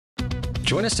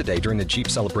Join us today during the Jeep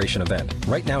Celebration event.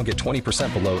 Right now, get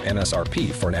 20% below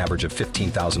MSRP for an average of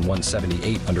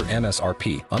 $15,178 under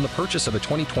MSRP on the purchase of a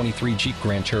 2023 Jeep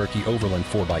Grand Cherokee Overland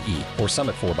 4xE or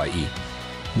Summit 4xE.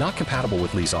 Not compatible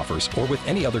with lease offers or with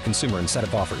any other consumer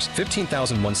incentive offers.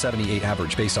 $15,178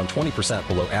 average based on 20%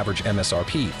 below average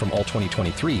MSRP from all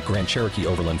 2023 Grand Cherokee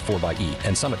Overland 4xE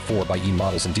and Summit 4xE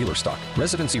models in dealer stock.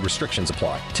 Residency restrictions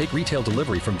apply. Take retail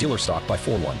delivery from dealer stock by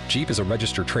 4/1. Jeep is a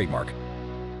registered trademark.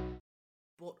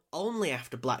 But only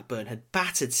after Blackburn had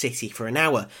battered City for an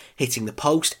hour, hitting the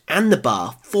post and the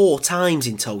bar 4 times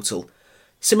in total.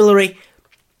 Similarly,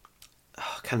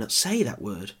 I cannot say that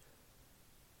word.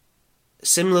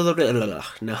 Similar, oh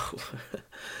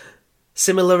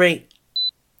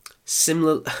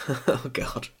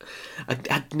God,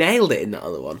 I nailed it in that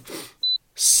other one.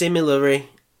 Similarly,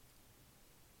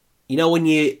 you know when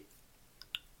you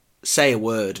say a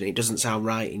word and it doesn't sound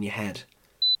right in your head?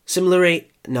 Similarly,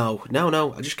 no,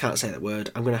 I just can't say that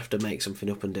word. I'm going to have to make something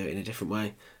up and do it in a different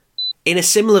way. In a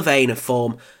similar vein of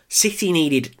form, City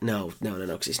needed... No,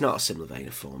 because it's not a similar vein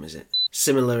of form, is it?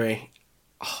 Similarly,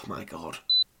 oh my God.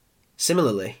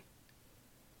 Similar,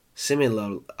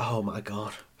 oh my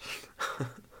God.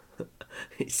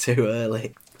 It's too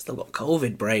early. Still got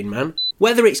COVID brain, man.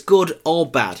 Whether it's good or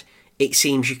bad, it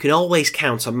seems you can always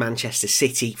count on Manchester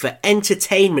City for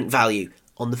entertainment value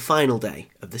on the final day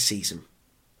of the season.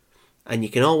 And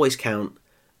you can always count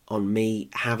on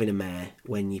me having a mare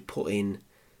when you put in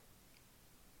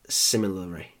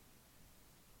similarly.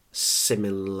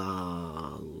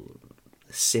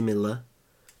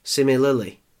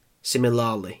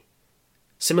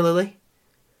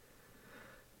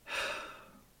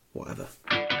 Whatever.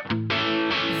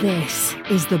 This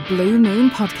is the Blue Moon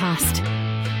Podcast.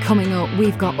 Coming up,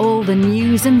 we've got all the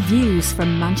news and views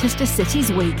from Manchester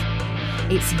City's week.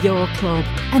 It's your club,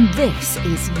 and this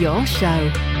is your show.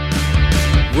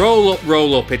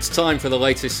 Roll up. It's time for the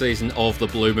latest season of the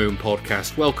Blue Moon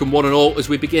Podcast. Welcome one and all as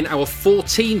we begin our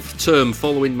 14th term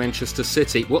following Manchester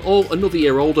City. We're all another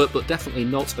year older, but definitely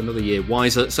not another year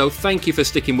wiser. So thank you for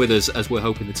sticking with us as we're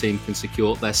hoping the team can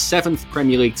secure their 7th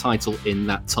Premier League title in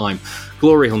that time.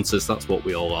 Glory hunters, that's what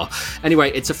we all are.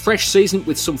 Anyway, it's a fresh season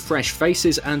with some fresh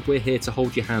faces, and we're here to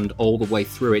hold your hand all the way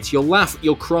through it. You'll laugh,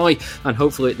 you'll cry, and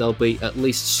hopefully there'll be at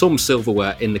least some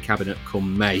silverware in the cabinet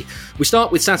come May. We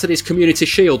start with Saturday's Community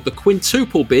Shield. The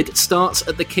quintuple bid starts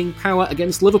at the King Power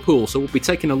against Liverpool, so we'll be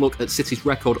taking a look at City's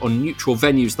record on neutral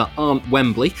venues that aren't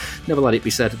Wembley. Never let it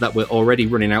be said that we're already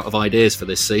running out of ideas for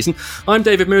this season. I'm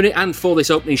David Mooney, and for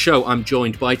this opening show, I'm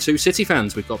joined by 2 City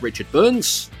fans. We've got Richard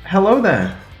Burns. Hello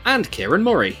there. And Kieran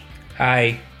Murray.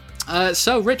 Hi.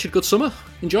 So, Richard, good summer?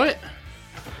 Enjoy it?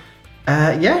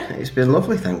 Yeah, it's been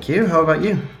lovely, thank you. How about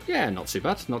you? Yeah, not too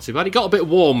bad. It got a bit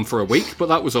warm for a week, but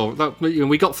that was all.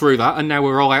 We got through that, and now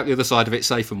we're all out the other side of it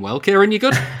safe and well. Kieran, you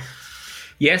good?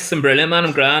 Yes, I'm brilliant, man.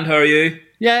 I'm grand. How are you?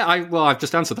 Yeah, I've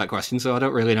just answered that question, so I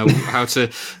don't really know how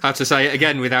to say it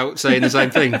again without saying the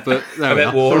same thing. But a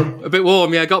bit warm. A bit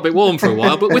warm, yeah. Got a bit warm for a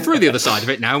while, but we're through the other side of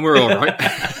it now, and we're all right.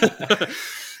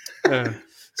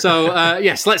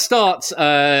 Yes, let's start.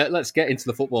 Let's get into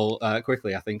the football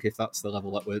quickly, I think, if that's the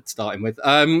level that we're starting with.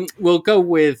 We'll go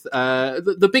with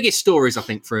the biggest stories, I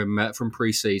think, from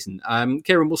pre-season.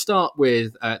 Kieran, we'll start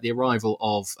with the arrival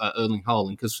of Erling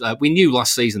Haaland, because we knew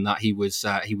last season that he was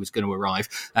going to arrive.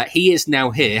 He is now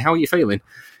here. How are you feeling?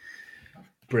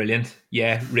 Brilliant.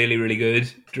 Yeah, really, really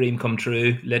good. Dream come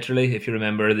true, literally. If you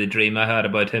remember the dream I had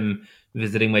about him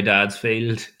visiting my dad's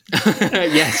field.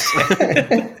 Yes.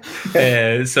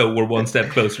 So we're one step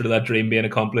closer to that dream being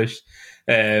accomplished.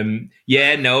 He's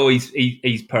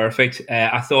perfect.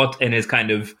 I thought in his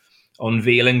kind of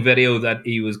unveiling video that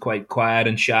he was quite quiet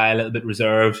and shy, a little bit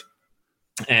reserved,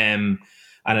 and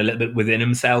a little bit within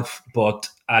himself. But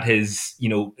at his,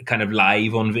 kind of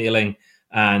live unveiling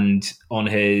and on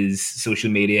his social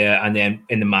media, and then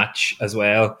in the match as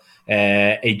well,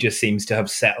 he just seems to have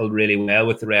settled really well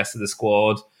with the rest of the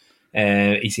squad.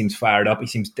 He seems fired up. He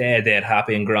seems dead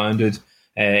happy and grounded.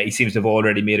 He seems to have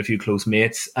already made a few close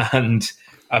mates, and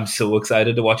I'm so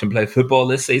excited to watch him play football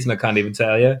this season. I can't even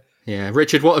tell you. Yeah,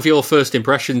 Richard, what have your first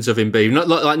impressions of him been?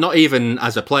 Not even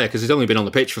as a player, because he's only been on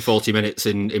the pitch for 40 minutes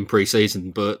in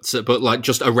pre-season, but like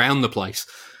just around the place.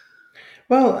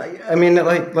 Well, I mean,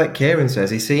 like Kieran says,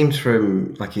 he seems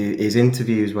from like his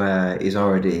interviews where he's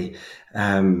already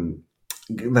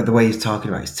like the way he's talking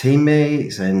about his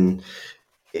teammates and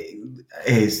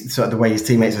the way his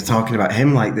teammates are talking about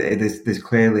him. Like there's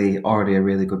clearly already a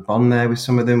really good bond there with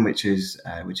some of them, which is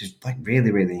like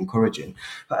really, really encouraging.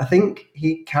 But I think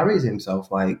he carries himself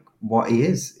like what he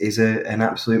is an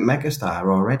absolute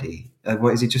megastar already.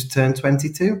 What is he, just turned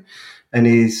 22, and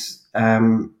he's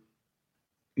yeah,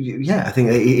 I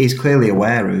think he's clearly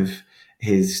aware of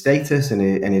his status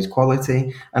and his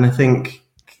quality, and I think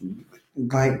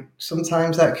like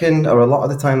sometimes that can, or a lot of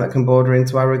the time that can border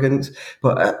into arrogance.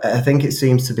 But I think it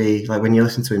seems to be like when you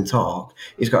listen to him talk,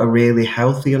 he's got a really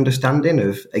healthy understanding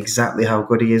of exactly how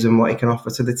good he is and what he can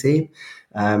offer to the team,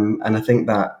 and I think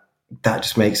that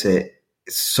just makes it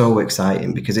so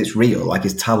exciting because it's real. Like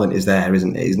his talent is there,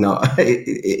 isn't it? He's not.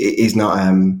 He's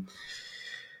not.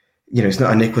 It's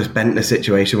not a Nicholas Bentner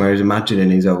situation where he's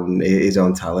imagining his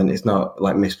own talent. It's not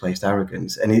like misplaced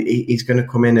arrogance, and he's going to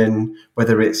come in and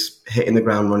whether it's hitting the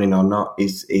ground running or not,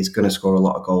 he's going to score a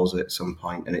lot of goals at some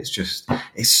point. And it's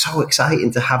so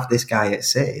exciting to have this guy at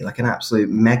City, like an absolute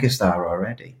megastar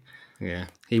already. Yeah,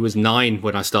 he was 9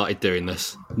 when I started doing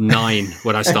this. 9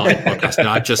 when I started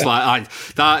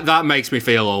podcasting. That makes me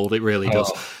feel old. It really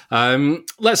does.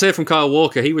 Let's hear from Kyle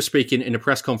Walker. He was speaking in a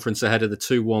press conference ahead of the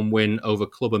 2-1 win over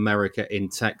Club America in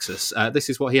Texas. This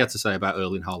is what he had to say about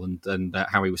Erling Haaland and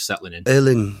how he was settling in.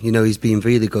 Erling, he's been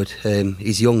really good.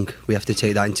 He's young. We have to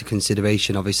take that into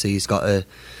consideration. Obviously, he's got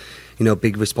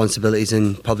big responsibilities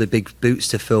and probably big boots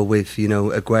to fill with.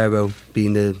 Aguero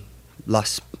being the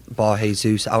last bar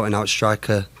Jesus out and out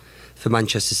striker for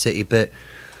Manchester City, but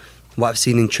what I've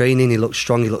seen in training, he looks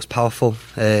strong, he looks powerful,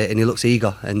 and he looks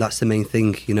eager, and that's the main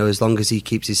thing. As long as he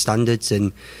keeps his standards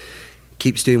and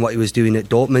keeps doing what he was doing at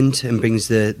Dortmund and brings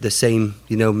the same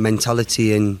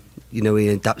mentality, and he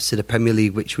adapts to the Premier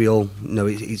League, which we all know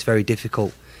it's very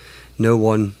difficult. No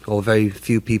one or very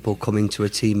few people come into a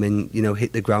team and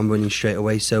hit the ground running straight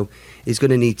away, so he's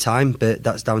going to need time, but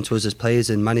that's down to us as players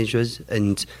and managers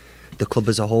and the club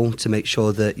as a whole to make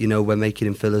sure that we're making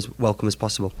him feel as welcome as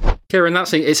possible. Kieran,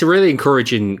 it's a really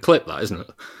encouraging clip, that, isn't it?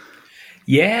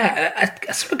 Yeah,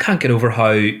 I sort of can't get over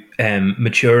how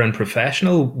mature and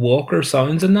professional Walker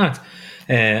sounds in that.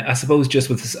 I suppose just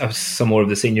with some more of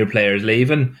the senior players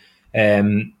leaving,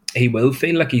 he will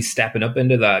feel like he's stepping up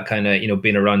into that kind of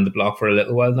being around the block for a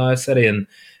little while now at City,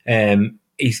 and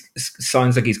he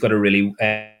sounds like he's got a really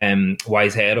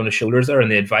wise head on his shoulders there, and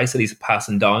the advice that he's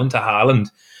passing down to Haaland.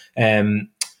 And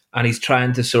he's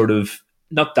trying to sort of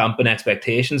not dampen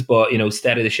expectations, but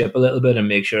steady the ship a little bit and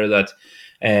make sure that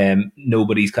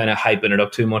nobody's kind of hyping it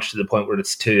up too much to the point where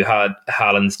it's to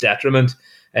Haaland's detriment.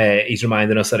 He's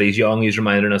reminding us that he's young. He's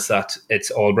reminding us that it's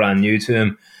all brand new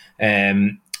to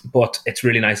him. But it's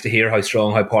really nice to hear how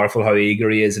strong, how powerful, how eager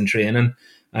he is in training.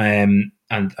 And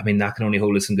I mean, that can only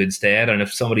hold us in good stead. And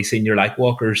if somebody senior like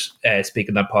Walker's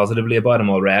speaking that positively about him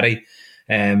already,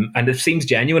 and it seems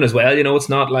genuine as well. It's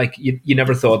not like you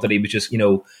never thought that he was just,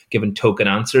 giving token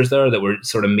answers there that were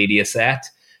sort of media set.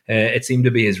 It seemed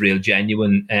to be his real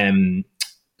genuine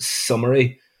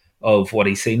summary of what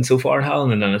he's seen so far in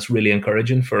Haaland, and it's really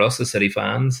encouraging for us as City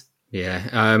fans. Yeah,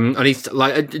 and he's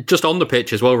like just on the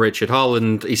pitch as well, Richard.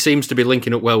 Haaland, he seems to be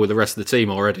linking up well with the rest of the team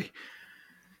already.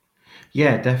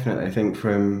 Yeah, definitely. I think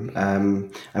I'm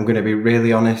going to be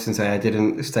really honest and say I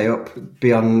didn't stay up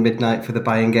beyond midnight for the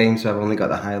Bayern game, so I've only got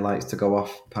the highlights to go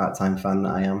off, part-time fan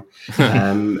that I am.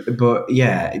 But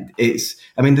yeah, his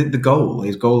goal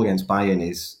against Bayern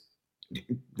is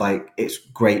like, it's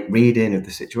great reading of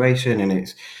the situation, and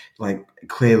it's like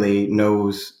clearly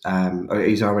knows, or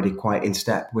he's already quite in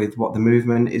step with what the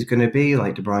movement is going to be.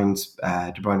 Like De Bruyne's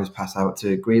pass out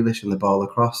to Grealish and the ball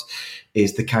across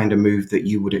is the kind of move that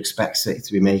you would expect City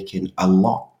to be making a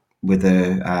lot with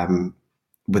an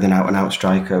out-and-out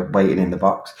striker waiting in the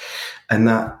box, and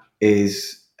that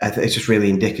is, it's just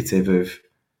really indicative of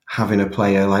having a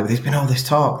player like, there's been all this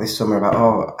talk this summer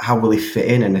about, how will he fit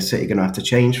in, and is City going to have to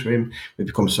change for him? We've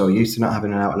become so used to not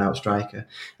having an out-and-out striker,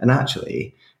 and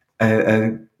actually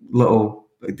a little,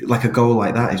 like a goal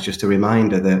like that is just a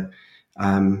reminder that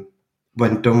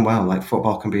when done well, like,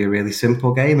 football can be a really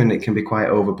simple game, and it can be quite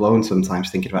overblown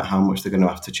sometimes thinking about how much they're going to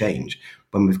have to change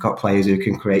when we've got players who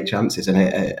can create chances and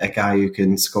a guy who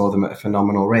can score them at a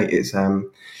phenomenal rate.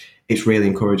 It's really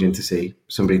encouraging to see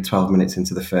somebody 12 minutes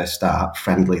into the first start,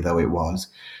 friendly though it was,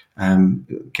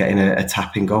 getting a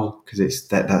tapping goal, because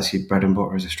that's your bread and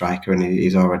butter as a striker, and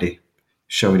he's already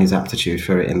showing his aptitude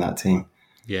for it in that team.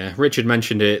 Yeah, Richard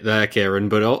mentioned it there, Kieran,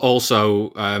 but also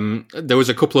there was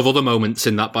a couple of other moments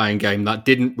in that Bayern game that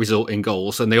didn't result in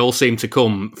goals, and they all seem to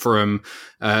come from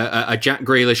a Jack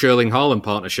Grealish-Erling Haaland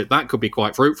partnership. That could be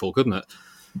quite fruitful, couldn't it?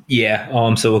 Yeah,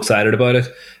 I'm so excited about it.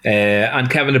 And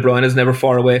Kevin De Bruyne is never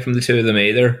far away from the two of them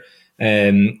either.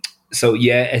 So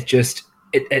yeah,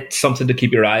 it's something to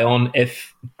keep your eye on.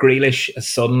 If Grealish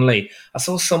suddenly, I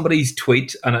saw somebody's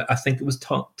tweet, and I think it was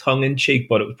tongue in cheek,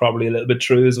 but it was probably a little bit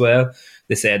true as well.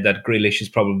 They said that Grealish is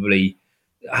probably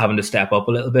having to step up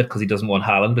a little bit because he doesn't want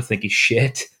Haaland to think he's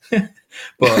shit.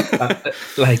 But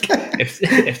like, if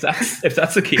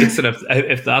that's the case, and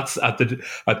if that's at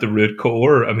the root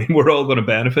core, I mean, we're all going to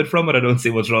benefit from it. I don't see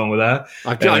what's wrong with that.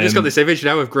 I just got this image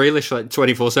now of Grealish like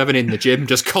 24/7 in the gym,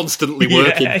 just constantly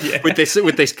working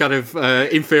with this kind of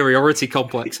inferiority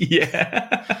complex.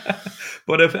 Yeah.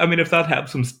 But if that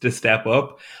helps him to step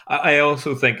up, I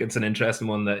also think it's an interesting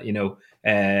one that,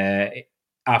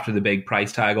 after the big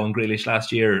price tag on Grealish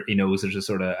last year, he knows there's a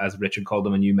sort of, as Richard called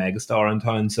him, a new megastar in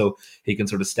town, so he can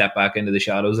sort of step back into the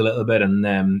shadows a little bit,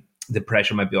 and the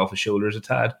pressure might be off his shoulders a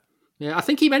tad. Yeah, I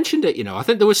think he mentioned it. I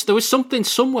think there was something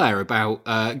somewhere about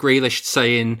Grealish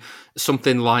saying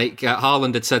something like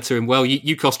Haaland had said to him, "Well,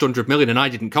 you cost 100 million and I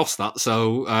didn't cost that,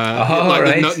 so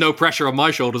right. no pressure on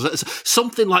my shoulders."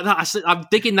 Something like that. I'm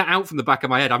digging that out from the back of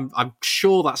my head. I'm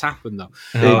sure that's happened though.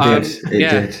 It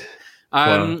did.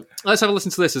 Wow. Let's have a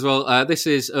listen to this as well. This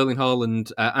is Erling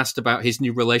Haaland asked about his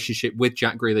new relationship with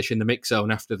Jack Grealish in the mix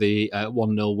zone after the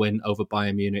 1-0 win over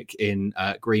Bayern Munich in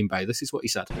Green Bay. This is what he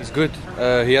said. He's good.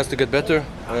 He has to get better.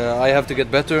 I have to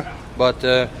get better. But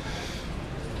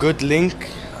good link.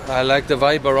 I like the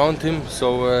vibe around him.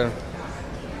 So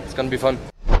it's going to be fun.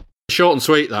 Short and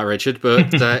sweet that, Richard,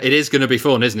 but it is going to be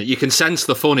fun, isn't it? You can sense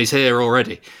the fun is here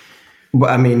already.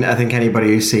 But I mean, I think anybody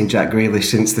who's seen Jack Grealish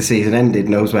since the season ended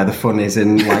knows where the fun is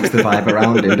and likes the vibe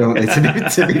around him, don't they?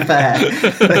 To be fair,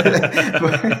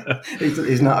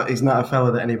 he's not a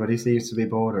fella that anybody seems to be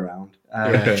bored around.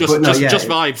 Just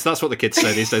vibes. That's what the kids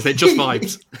say these days. They're just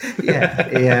vibes.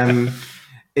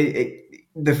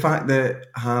 The fact that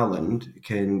Haaland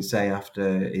can say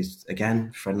after his,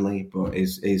 again, friendly, but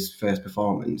his first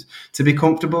performance, to be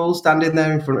comfortable standing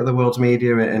there in front of the world's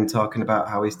media and talking about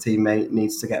how his teammate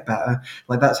needs to get better,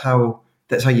 like that's how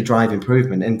you drive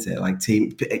improvement, isn't it? Like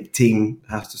team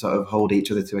has to sort of hold each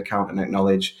other to account and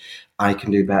acknowledge, I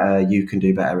can do better, you can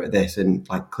do better at this, and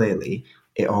like clearly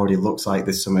it already looks like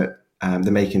there's some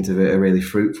the makings of a really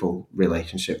fruitful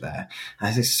relationship there.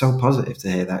 And it's so positive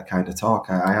to hear that kind of talk.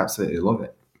 I absolutely love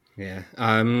it. Yeah.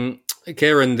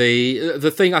 Kieran,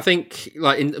 the thing I think,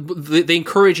 like the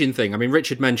encouraging thing, I mean,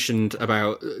 Richard mentioned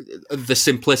about the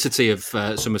simplicity of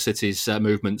Summer City's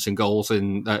movements and goals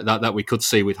and that we could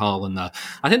see with Haaland there.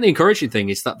 I think the encouraging thing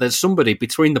is that there's somebody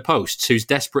between the posts who's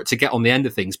desperate to get on the end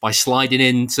of things by sliding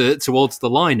in towards the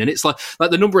line. And it's like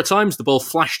the number of times the ball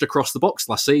flashed across the box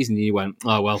last season and you went,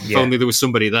 oh, well, if only there was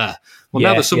somebody there. Well,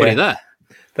 now there's somebody there.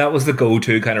 That was the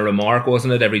go-to kind of remark,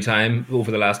 wasn't it, every time over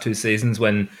the last two seasons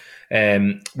when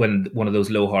one of those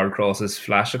low hard crosses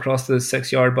flashed across the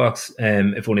 6-yard box,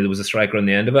 if only there was a striker on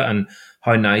the end of it. And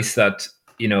how nice that,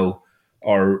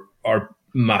 our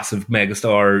massive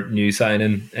megastar new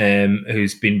signing,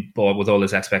 who's been bought with all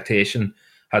this expectation,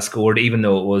 has scored, even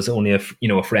though it was only a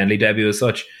friendly debut as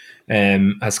such,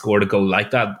 has scored a goal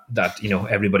like that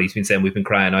everybody's been saying we've been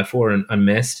crying out for and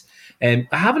missed. I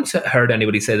haven't heard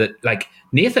anybody say that, like,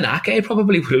 Nathan Ake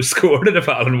probably would have scored it if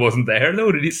Alan wasn't there,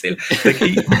 though. Did he say, like,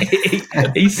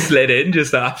 he slid in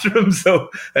just after him? So,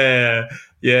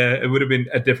 it would have been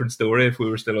a different story if we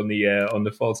were still on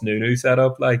the false Nunu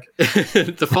setup. Like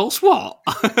the false what?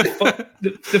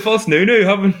 the false Nunu.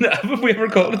 Haven't we ever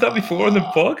called it that before on the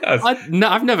podcast?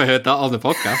 I've never heard that on the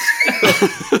podcast.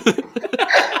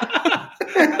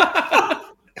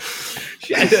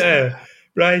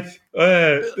 Right.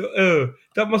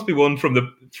 That must be one from the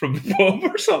pub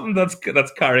or something that's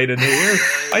carried in here.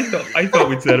 I thought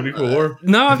we'd said it before.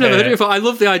 No, I've never heard it before. I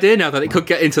love the idea now that it could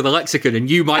get into the lexicon and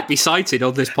you might be cited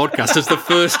on this podcast as the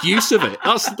first use of it.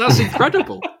 That's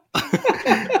incredible.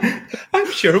 I'm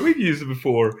sure we've used it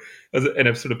before in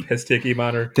a sort of piss-takey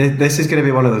manner. This is going to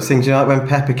be one of those things, like when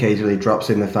Pep occasionally drops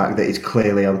in the fact that he's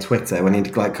clearly on Twitter when he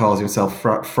calls himself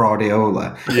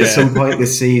Fraudiola. Yeah. At some point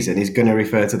this season, he's going to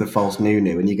refer to the false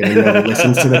Nunu, and you're going to know he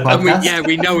listens to the podcast.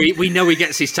 We know he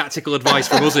gets his tactical advice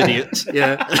from us idiots.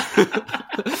 Yeah.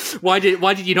 Why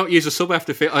did you not use a sub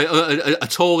after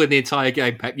at all in the entire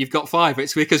game, Pep? You've got 5.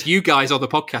 It's because you guys on the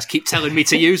podcast keep telling me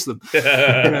to use them.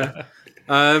 Yeah.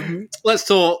 Let's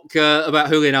talk about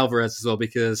Julian Alvarez as well,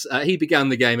 because he began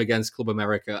the game against Club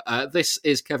America. This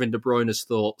is Kevin De Bruyne's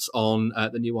thoughts on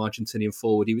the new Argentinian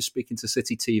forward. He was speaking to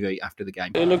City TV after the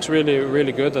game. It looks really,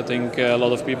 really good. I think a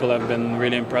lot of people have been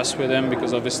really impressed with him,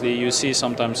 because obviously you see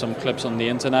sometimes some clips on the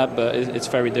internet, but it's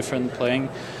very different playing.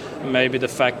 Maybe the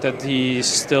fact that he's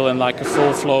still in like a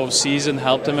full flow of season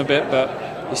helped him a bit,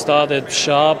 but he started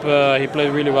sharp. He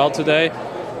played really well today.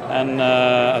 And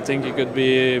I think he could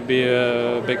be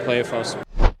a big player for us.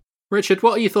 Richard,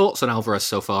 what are your thoughts on Alvarez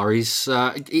so far? He's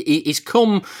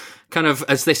come kind of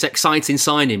as this exciting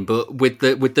signing, but with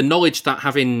the knowledge that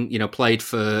having played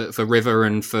for River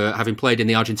and for having played in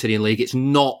the Argentinian league, it's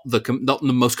not the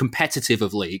most competitive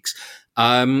of leagues.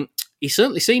 He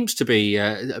certainly seems to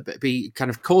be kind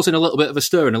of causing a little bit of a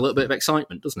stir and a little bit of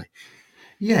excitement, doesn't he?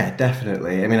 Yeah,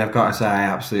 definitely. I mean, I've got to say, I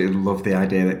absolutely love the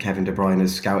idea that Kevin De Bruyne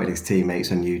has scouted his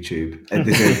teammates on YouTube.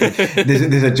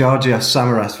 There's a Georgios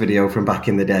Samaras video from back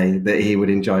in the day that he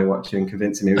would enjoy watching,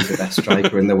 convincing me he was the best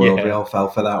striker in the world. We all fell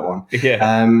for that one.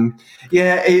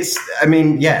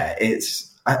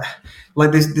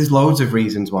 There's loads of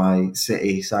reasons why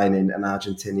City signing an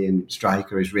Argentinian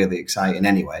striker is really exciting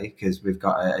anyway, because we've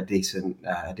got a decent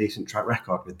track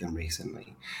record with them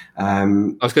recently. I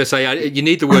was going to say, you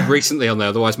need the word recently on there,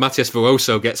 otherwise Matias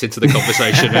Veloso gets into the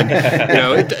conversation and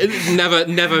it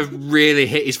never really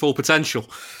hit his full potential.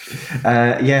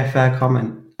 Fair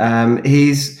comment.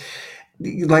 He's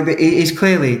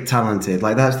clearly talented.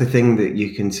 Like, that's the thing that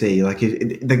you can see. Like,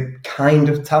 the kind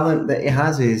of talent that he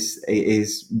has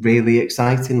is really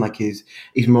exciting. Like, he's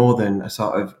more than a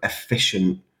sort of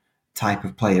efficient type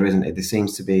of player, isn't it? There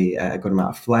seems to be a good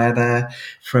amount of flair there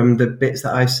from the bits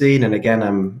that I've seen. And again,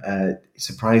 I'm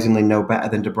surprisingly no better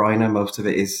than De Bruyne. Most of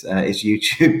it is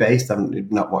YouTube based.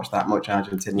 I've not watched that much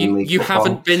Argentinian league. You football.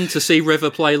 haven't been to see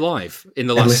River play live in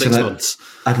the last 6 months.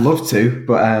 I'd love to,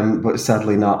 but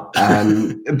sadly not.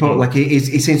 But like he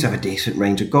seems to have a decent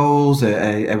range of goals,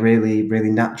 a really,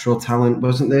 really natural talent,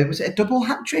 wasn't there? Was it a double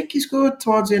hat trick he scored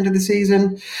towards the end of the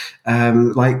season?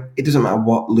 It doesn't matter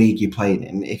what league you're playing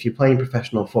in. If you're playing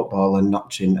professional football and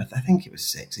notching, I think it was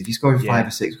 6. If you're scoring 5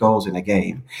 or 6 goals in a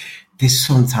game, there's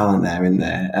some talent there in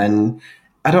there. And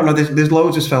I don't know, there's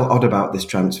loads just felt odd about this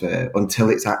transfer until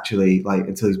it's actually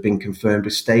until he's been confirmed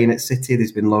as staying at City.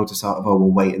 There's been loads of sort of, we'll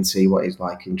wait and see what he's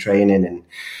like in training and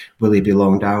will he be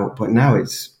loaned out. But now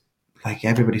it's like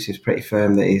everybody seems pretty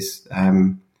firm that he's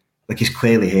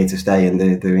clearly here to stay, and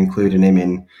they're including him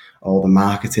in all the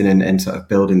marketing and sort of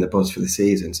building the buzz for the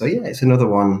season. So yeah, it's another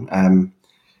one.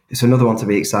 It's another one to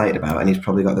be excited about, and he's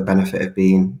probably got the benefit of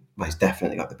being. Well, he's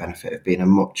definitely got the benefit of being a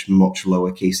much, much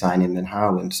lower key signing than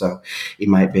Haaland. So he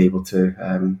might be able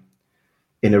to,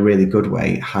 in a really good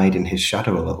way, hide in his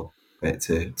shadow a little bit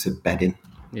to bed in.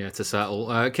 Yeah, to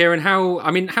settle. Kieran,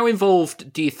 how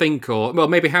involved do you think, or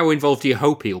maybe how involved do you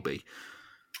hope he'll be?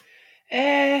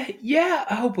 I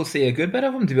hope we'll see a good bit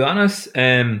of him, to be honest.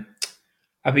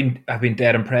 I've been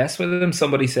dead impressed with him.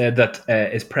 Somebody said that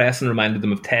his pressing reminded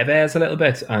them of Tevez a little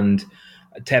bit, and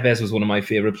Tevez was one of my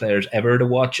favourite players ever to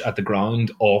watch at the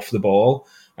ground, off the ball,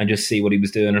 and just see what he was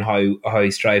doing and how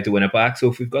he strived to win it back. So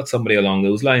if we've got somebody along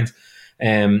those lines,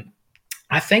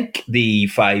 I think the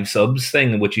 5 subs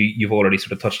thing, which you've already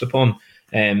sort of touched upon,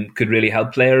 could really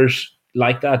help players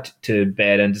like that to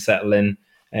bed and to settle in.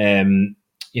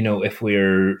 If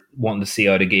we're wanting to see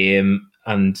out a game,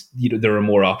 and there are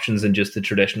more options than just the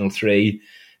traditional 3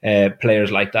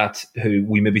 players like that who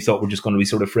we maybe thought were just going to be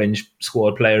sort of fringe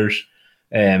squad players,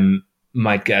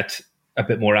 might get a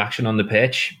bit more action on the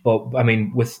pitch. But I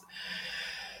mean, with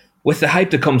the hype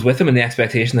that comes with him and the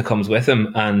expectation that comes with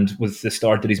him, and with the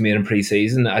start that he's made in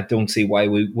pre-season, I don't see why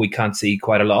we can't see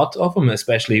quite a lot of him,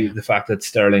 especially the fact that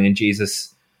Sterling and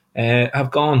Jesus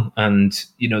have gone, and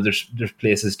there's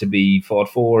places to be fought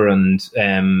for, and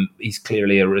he's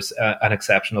clearly an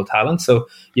exceptional talent. So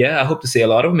yeah, I hope to see a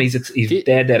lot of him. He's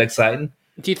dead exciting.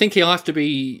 Do you think he'll have to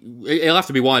be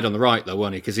wide on the right though,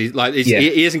 won't he? Because he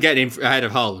isn't getting ahead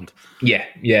of Haaland. Yeah.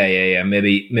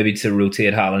 Maybe to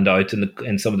rotate Haaland out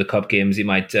in some of the cup games, he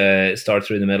might start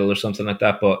through the middle or something like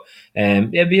that. But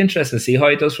it'd be interesting to see how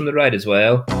he does from the right as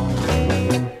well.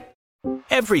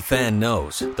 Every fan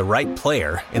knows the right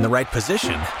player in the right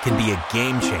position can be a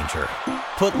game changer.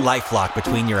 Put LifeLock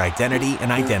between your identity and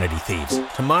identity thieves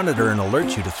to monitor and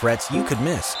alert you to threats you could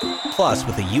miss. Plus,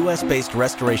 with a U.S.-based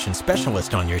restoration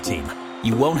specialist on your team,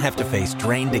 you won't have to face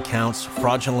drained accounts,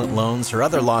 fraudulent loans, or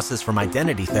other losses from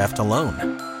identity theft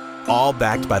alone. All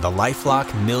backed by the LifeLock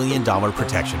 $1 Million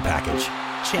Protection Package.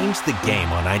 Change the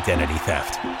game on identity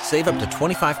theft. Save up to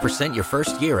 25% your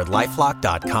first year at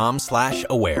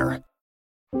LifeLock.com/aware.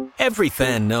 Every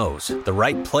fan knows the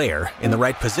right player in the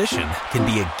right position can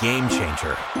be a game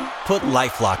changer. Put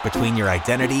LifeLock between your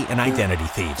identity and identity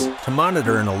thieves to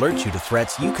monitor and alert you to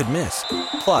threats you could miss.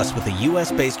 Plus, with a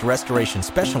U.S.-based restoration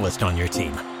specialist on your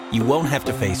team, you won't have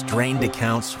to face drained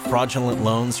accounts, fraudulent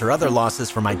loans, or other losses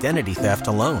from identity theft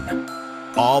alone.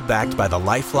 All backed by the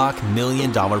LifeLock $1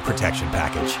 Million Protection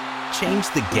Package. Change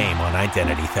the game on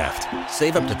identity theft.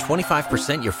 Save up to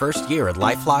 25% your first year at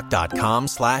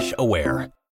LifeLock.com/aware.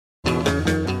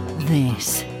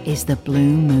 This is the Blue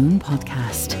Moon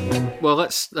Podcast. Well,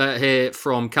 let's hear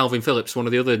from Calvin Phillips, one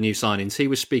of the other new signings. He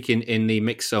was speaking in the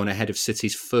mixed zone ahead of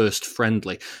City's first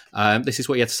friendly. This is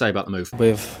what he had to say about the move.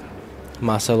 With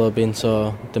Marcelo being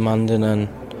so demanding and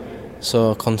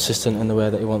so consistent in the way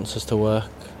that he wants us to work,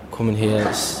 coming here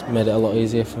it's made it a lot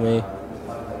easier for me.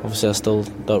 Obviously I still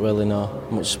don't really know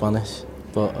much Spanish,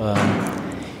 but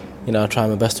I try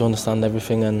my best to understand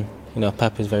everything, and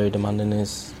Pep is very demanding.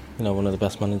 He's one of the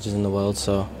best managers in the world,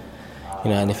 so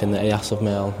anything that he asks of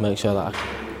me, I'll make sure that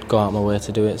I go out of my way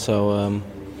to do it. So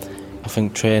I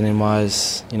think training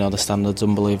wise, the standard's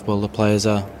unbelievable, the players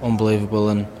are unbelievable,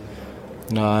 and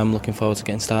I'm looking forward to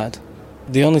getting started.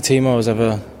 The only team I was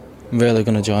ever really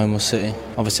going to join was City.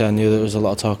 Obviously I knew there was a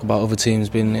lot of talk about other teams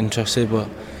being interested, but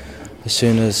as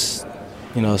soon as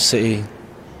City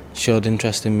showed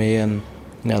interest in me and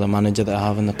the manager that I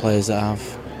have and the players that I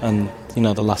have, and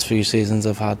the last few seasons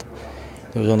I've had,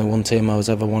 there was only one team I was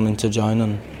ever wanting to join,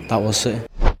 and that was City.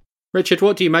 Richard,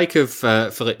 what do you make of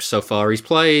Phillips so far? He's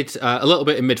played a little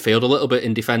bit in midfield, a little bit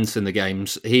in defence in the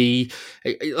games. He's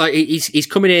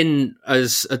coming in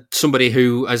as somebody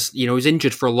who was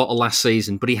injured for a lot of last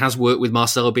season, but he has worked with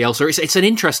Marcelo Bielsa. It's an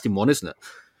interesting one, isn't it?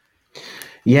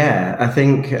 Yeah, I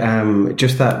think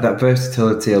just that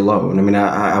versatility alone. I mean,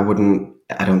 I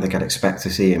don't think I'd expect to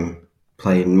see him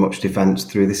playing much defence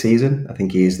through the season. I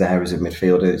think he is there as a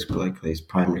midfielder. It's likely his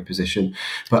primary position.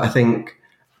 But I think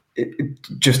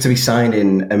just to be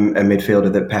signing a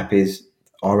midfielder that Pep is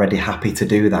already happy to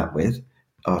do that with,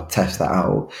 or test that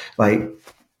out,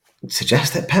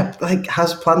 suggests that Pep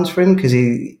has plans for him, because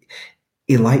he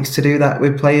likes to do that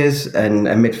with players, and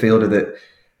a midfielder that,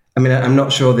 I mean, I'm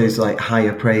not sure there's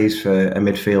higher praise for a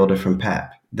midfielder from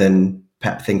Pep than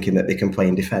Pep thinking that they can play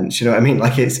in defence. You know what I mean?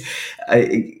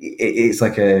 It's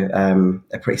like a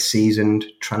pretty seasoned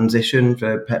transition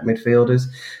for Pep midfielders.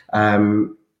 I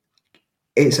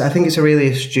think it's a really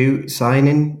astute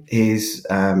signing. He's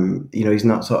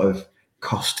not sort of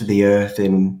cost the earth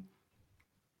in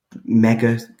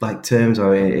mega terms,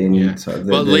 or in sort of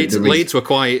Leeds were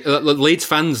quite Leeds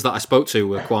fans that I spoke to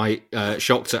were quite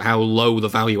shocked at how low the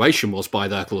valuation was by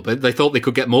their club. They thought they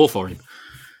could get more for him.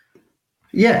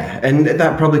 Yeah, and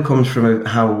that probably comes from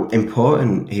how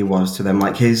important he was to them.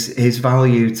 His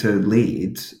value to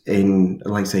Leeds,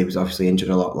 I say, he was obviously injured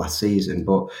a lot last season,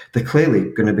 but they're clearly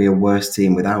going to be a worse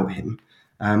team without him.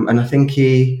 And I think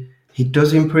he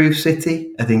does improve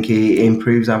City. I think he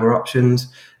improves our options.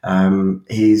 I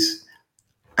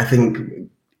think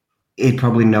he'd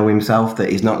probably know himself that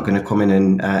he's not going to come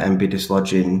in and be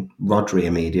dislodging Rodri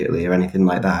immediately or anything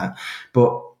like that.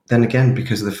 But then again,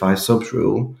 because of the 5 subs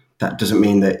rule, that doesn't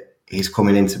mean that he's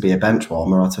coming in to be a bench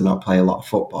warmer or to not play a lot of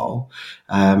football.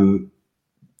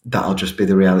 That'll just be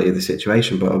the reality of the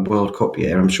situation. But a World Cup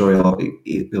year, I'm sure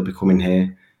he'll be coming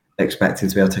here expecting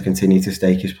to be able to continue to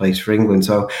stake his place for England.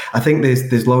 So I think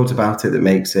there's loads about it that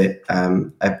makes it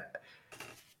a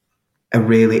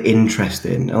really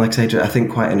interesting, and like I say, I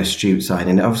think quite an astute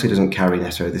signing. It obviously doesn't carry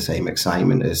necessarily the same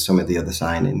excitement as some of the other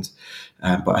signings,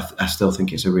 but I still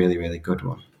think it's a really, really good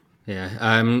one.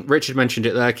 Yeah, Richard mentioned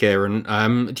it there, Kieran.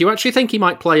 Do you actually think he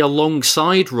might play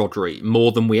alongside Rodri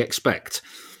more than we expect?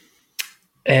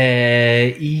 Yes,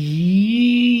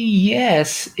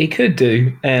 he could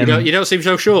do. You don't seem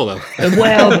so sure, though.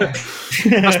 Well,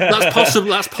 that's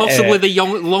possibly the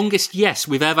longest yes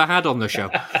we've ever had on the show.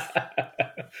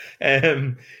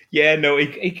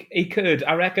 He could.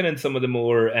 I reckon in some of the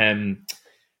more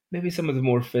maybe some of the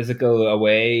more physical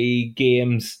away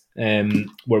games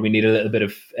where we need a little bit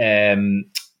of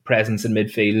presence in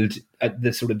midfield,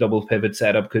 this sort of double pivot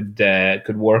setup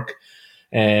could work.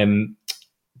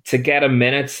 To get him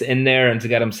minutes in there and to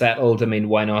get him settled, I mean,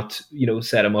 why not,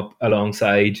 set him up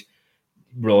alongside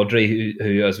Rodri,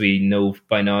 who, as we know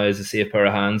by now, is a safe pair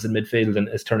of hands in midfield and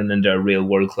is turning into a real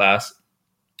world-class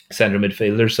centre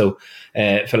midfielder. So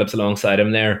Phillips alongside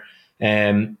him there.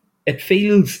 It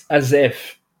feels as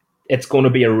if it's going to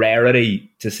be a rarity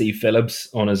to see Phillips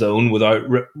on his own without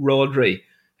Rodri.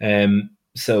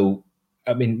 So,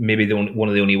 I mean, maybe one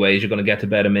of the only ways you're going to get to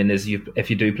bet him in is if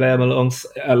you do play him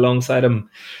alongside him.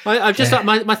 I've just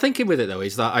my thinking with it though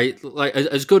is that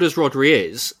as good as Rodri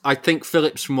is, I think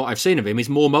Phillips, from what I've seen of him, is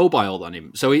more mobile than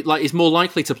him. So he's more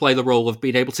likely to play the role of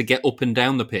being able to get up and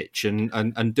down the pitch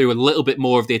and do a little bit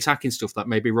more of the attacking stuff that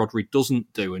maybe Rodri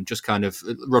doesn't do, and just kind of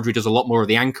Rodri does a lot more of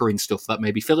the anchoring stuff that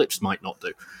maybe Phillips might not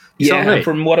do. Yeah,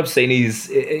 from what I've seen,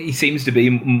 he seems to be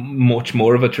much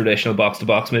more of a traditional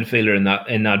box-to-box midfielder in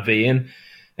that vein.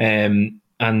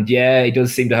 And yeah, he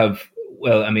does seem to have.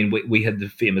 Well, I mean, we had the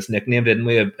famous nickname, didn't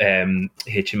we?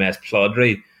 HMS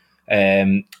Plodry.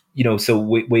 so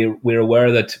we're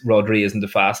aware that Rodri isn't the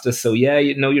fastest. So yeah,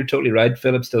 you're totally right.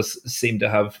 Phillips does seem to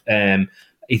have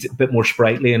he's a bit more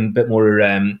sprightly and a bit more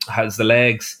has the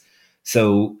legs.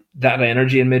 So that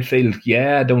energy in midfield,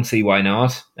 yeah, I don't see why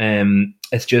not.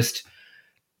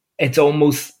 It's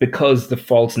almost because the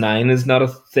false nine is not a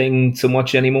thing so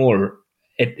much anymore.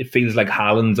 It feels like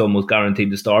Haaland's almost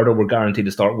guaranteed to start, or we're guaranteed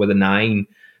to start with a 9.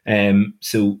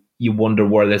 So you wonder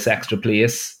where this extra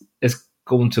place is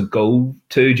going to go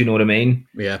to. Do you know what I mean?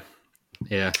 Yeah.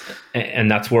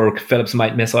 And that's where Phillips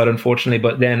might miss out, unfortunately.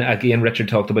 But then again, Richard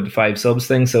talked about the 5 subs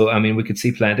thing. So, I mean, we could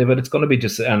see plenty of it. It's going to be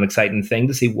just an exciting thing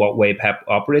to see what way Pep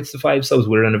operates the 5 subs.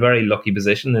 We're in a very lucky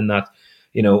position in that,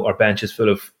 our bench is full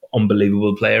of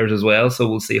unbelievable players as well. So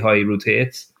we'll see how he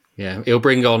rotates. Yeah, he'll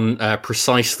bring on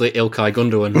precisely Ilkay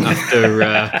Gundogan after,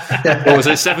 what was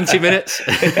it, 70 minutes?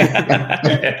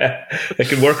 It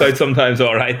can work out sometimes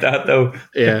all right, that though.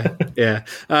 Yeah.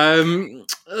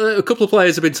 A couple of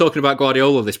players have been talking about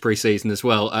Guardiola this pre-season as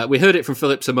well. We heard it from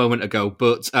Phillips a moment ago,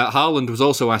 but Haaland was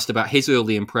also asked about his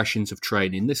early impressions of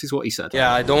training. This is what he said.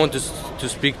 Yeah, I don't want to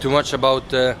speak too much about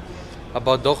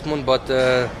Dortmund, but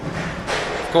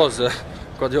of course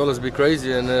Guardiola's be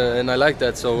crazy, and I like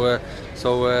that. So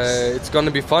it's going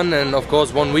to be fun, and of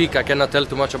course 1 week I cannot tell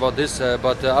too much about this,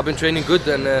 but I've been training good,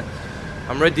 and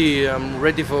I'm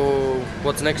ready for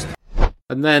what's next.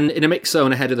 And then in a mixed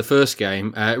zone ahead of the first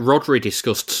game, Rodri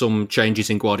discussed some changes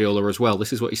in Guardiola as well.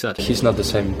 This is what he said. He's not the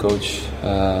same coach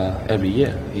every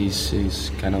year. He's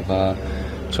kind of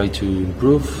try to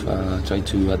improve, try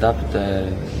to adapt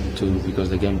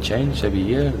because the game changes every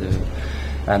year.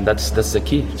 And that's the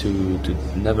key, to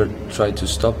never try to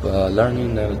stop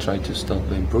learning, never try to stop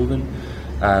improving.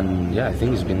 And yeah, I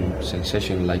think it's been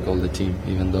sensational, like all the team,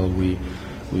 even though we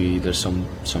there's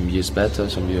some years better,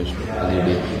 some years a little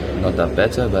bit not that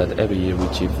better, but every year we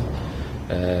achieve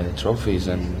trophies,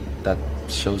 and that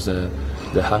shows the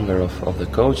hunger of the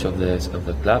coach, of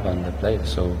the club and the players.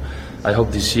 So I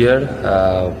hope this year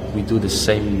we do the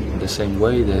same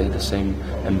way, the same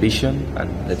ambition,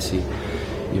 and let's see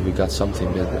if we got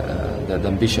something. But the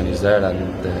ambition is there,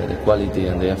 and the quality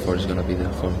and the effort is going to be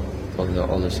there for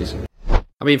all the season.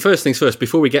 I mean, first things first,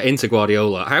 before we get into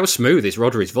Guardiola, how smooth is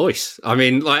Rodri's voice? I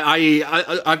mean, like,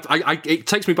 I it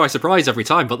takes me by surprise every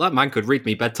time, but that man could read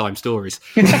me bedtime stories.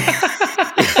 Do you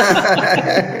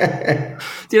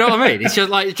know what I mean? It's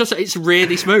just it's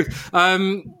really smooth.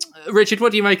 Richard,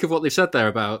 what do you make of what they've said there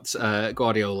about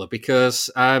Guardiola? Because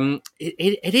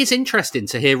it is interesting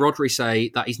to hear Rodri say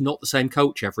that he's not the same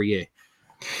coach every year.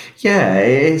 Yeah,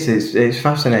 it is. It's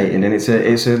fascinating, and it's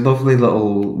a lovely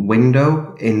little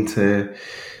window into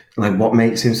like what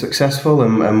makes him successful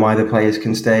and why the players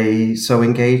can stay so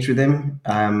engaged with him,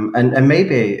 and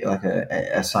maybe like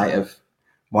a sight of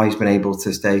why he's been able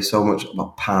to stay so much.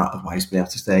 Well, part of why he's been able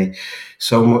to stay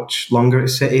so much longer at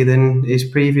City than his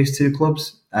previous 2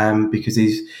 clubs, because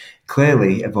he's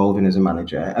clearly evolving as a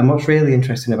manager. And what's really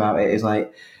interesting about it is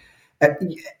like,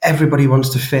 everybody wants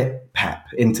to fit Pep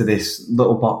into this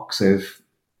little box of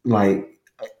like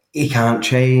he can't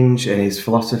change, and his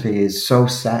philosophy is so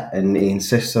set, and he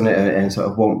insists on it, and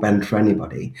sort of won't bend for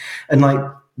anybody. And like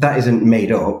that isn't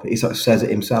made up; he sort of says it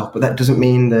himself. But that doesn't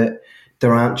mean that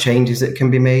there aren't changes that can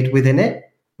be made within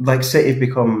it. Like City have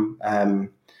become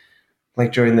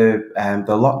like during the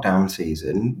lockdown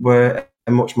season, were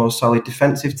a much more solid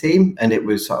defensive team, and it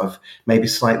was sort of maybe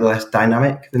slightly less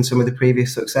dynamic than some of the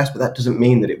previous success, but that doesn't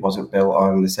mean that it wasn't built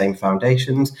on the same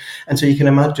foundations. And so you can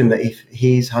imagine that if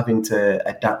he's having to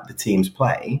adapt the team's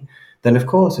play, then of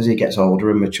course as he gets older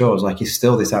and matures, like he's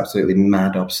still this absolutely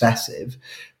mad obsessive,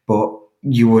 but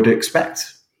you would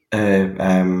expect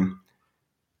a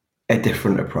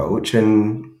different approach.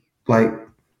 And like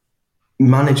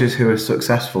managers who are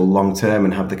successful long term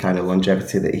and have the kind of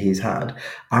longevity that he's had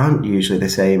aren't usually the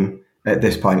same at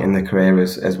this point in their career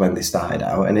as when they started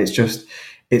out. And it's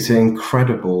an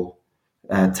incredible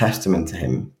testament to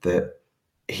him that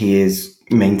he is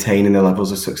maintaining the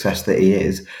levels of success that he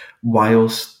is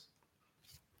whilst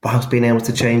being able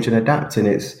to change and adapt. And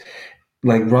it's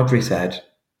like Rodri said,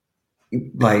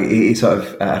 like he sort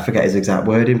of, I forget his exact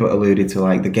wording, but alluded to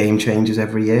like the game changes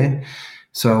every year.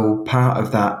 So part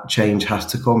of that change has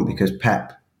to come because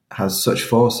Pep has such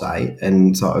foresight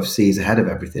and sort of sees ahead of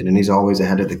everything, and he's always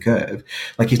ahead of the curve.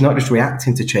 Like he's not just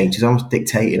reacting to change, he's almost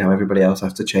dictating how everybody else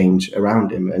has to change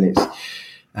around him. And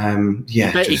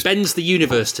He bends the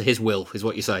universe to his will, is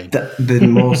what you're saying. The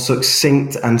more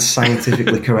succinct and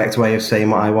scientifically correct way of saying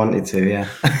what I wanted to. Yeah.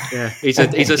 He's a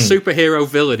superhero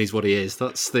villain, is what he is.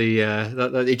 That's he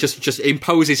just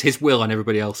imposes his will on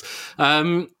everybody else.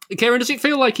 Kieran, does it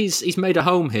feel like he's made a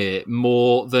home here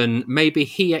more than maybe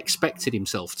he expected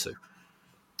himself to?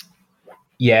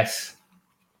 Yes.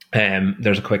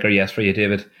 There's a quicker yes for you,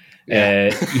 David.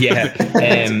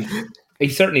 He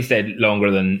certainly stayed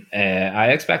longer than I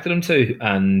expected him to,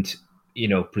 and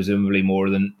presumably more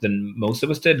than most of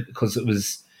us did, because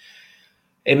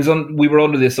we were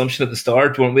under the assumption at the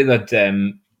start, weren't we, that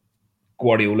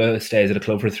Guardiola stays at a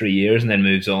club for 3 years and then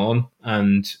moves on.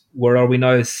 And where are we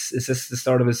now? Is this the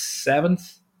start of his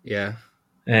 7th? Yeah.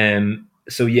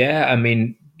 So yeah, I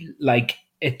mean, like,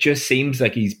 it just seems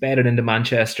like he's bedded into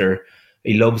Manchester.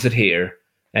 He loves it here.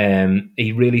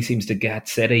 He really seems to get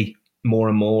City more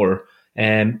and more.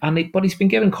 But he's been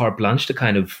given carte blanche to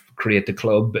kind of create the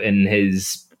club in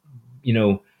his,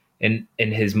 in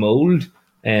his mould.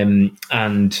 And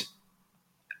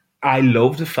I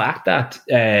love the fact that,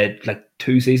 like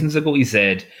 2 seasons ago, he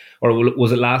said, or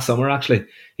was it last summer actually?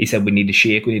 He said, we need to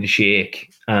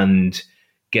shake and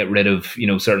get rid of,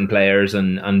 certain players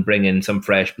and bring in some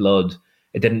fresh blood.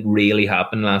 It didn't really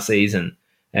happen last season.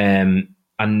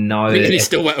 And now he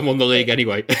still went and won the league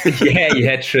anyway.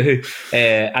 yeah, true.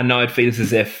 And now it feels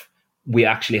as if we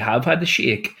actually have had the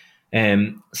shake.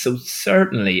 So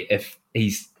certainly, if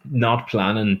he's not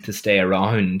planning to stay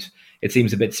around, it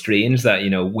seems a bit strange that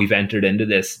we've entered into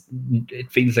this.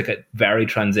 It feels like a very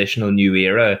transitional new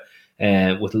era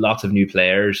with lots of new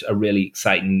players, a really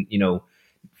exciting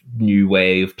new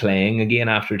way of playing again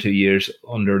after 2 years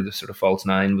under the sort of false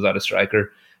nine without a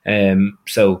striker.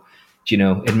 So.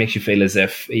 It makes you feel as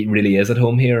if he really is at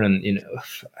home here, and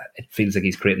it feels like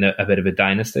he's creating a bit of a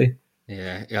dynasty.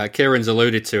 Yeah, Kieran's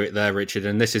alluded to it there, Richard,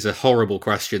 and this is a horrible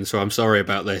question, so I'm sorry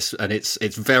about this, and it's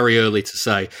very early to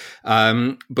say.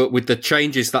 But with the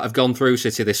changes that have gone through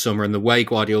City this summer and the way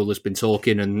Guardiola's been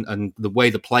talking and the way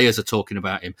the players are talking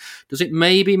about him, does it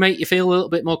maybe make you feel a little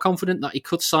bit more confident that he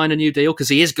could sign a new deal? Because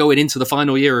he is going into the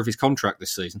final year of his contract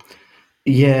this season.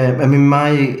 Yeah, I mean,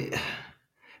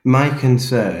 my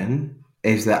concern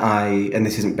is that and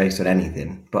this isn't based on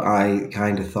anything, but I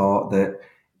kind of thought that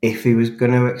if he was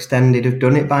going to extend, he'd have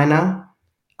done it by now.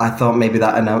 I thought maybe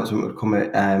that announcement would come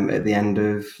at the end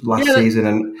of last season.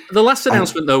 And the last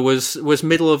announcement, though, was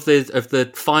middle of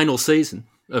the final season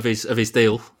of his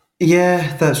deal.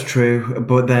 Yeah, that's true.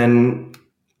 But then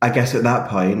I guess at that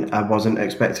point, I wasn't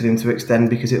expecting him to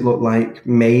extend because it looked like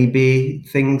maybe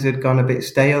things had gone a bit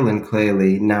stale, and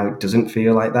clearly now it doesn't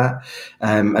feel like that.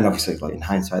 And obviously, like in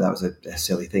hindsight, that was a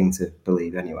silly thing to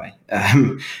believe anyway.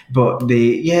 But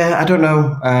I don't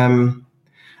know.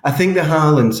 I think the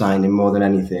Haaland signing, more than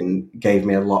anything, gave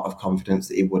me a lot of confidence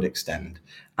that he would extend.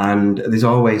 And there's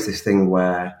always this thing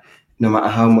where no matter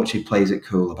how much he plays it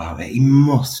cool about it, he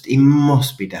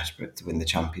must be desperate to win the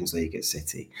Champions League at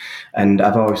City. And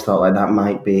I've always thought like that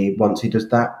might be, once he does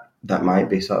that might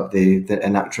be sort of a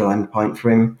natural end point for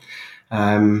him.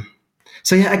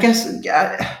 So yeah, I guess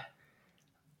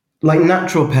like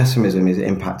natural pessimism is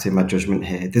impacting my judgment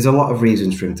here. There's a lot of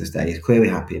reasons for him to stay. He's clearly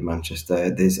happy in Manchester.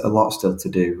 There's a lot still to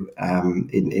do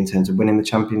in terms of winning the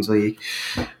Champions League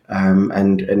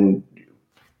and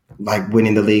like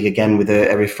winning the league again with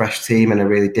a refreshed team and a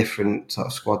really different sort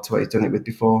of squad to what he's done it with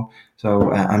before.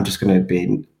 So I'm just going to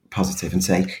be positive and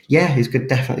say, yeah, he's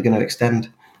definitely going to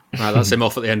extend. Right, that's him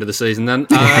off at the end of the season then.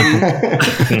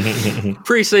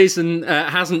 Pre-season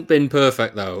hasn't been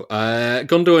perfect though.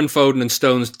 Gundogan, Foden and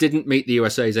Stones didn't meet the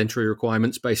USA's entry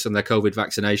requirements based on their COVID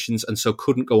vaccinations and so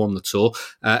couldn't go on the tour.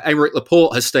 Aymeric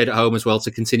Laporte has stayed at home as well to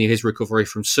continue his recovery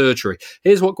from surgery.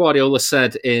 Here's what Guardiola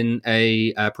said in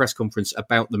a press conference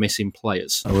about the missing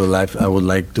players. I would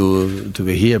like to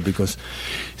be here because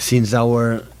since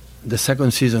the second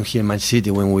season here in Man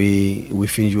City, when we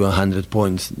finished with 100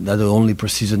 points, that's the only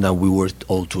pre-season that we were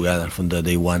all together from the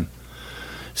day one.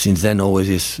 Since then, always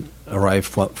is arrive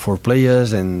for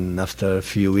players, and after a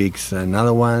few weeks,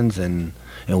 another ones, and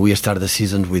we started the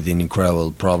season with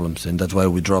incredible problems, and that's why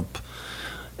we drop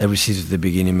every season at the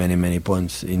beginning many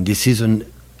points. In this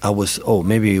season, I was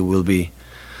maybe we'll be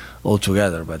all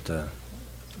together, but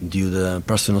due to the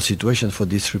personal situations for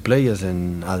these 3 players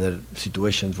and other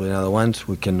situations for the other ones,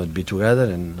 we cannot be together,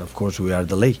 and of course we are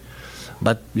delayed.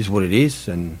 But it's what it is,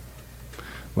 and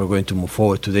we're going to move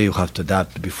forward. Today you have to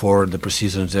adapt. Before the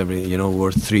pre-seasons,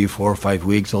 we're 3, 4, 5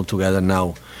 weeks all together.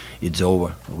 Now it's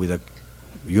over with a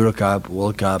Euro Cup,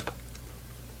 World Cup,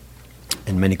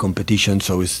 and many competitions.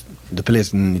 So the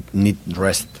players need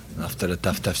rest after the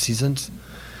tough seasons.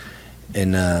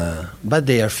 But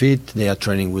they are fit. They are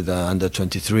training with under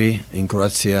 23 in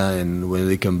Croatia, and when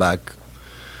they come back,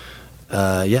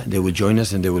 they will join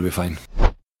us and they will be fine.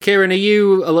 Kieran, are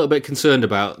you a little bit concerned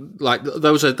about, like,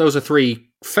 those are three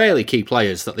fairly key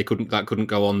players that couldn't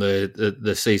go on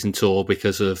the season tour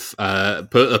because of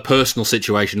a personal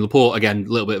situation? Laporte, again, a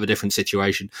little bit of a different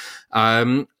situation.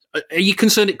 Are you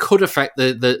concerned it could affect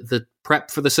the prep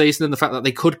for the season and the fact that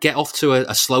they could get off to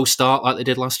a slow start like they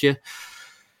did last year?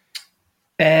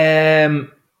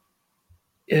 I'm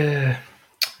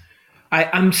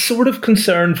sort of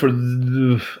concerned for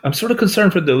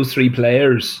those three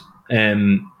players,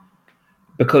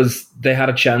 because they had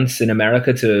a chance in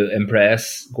America to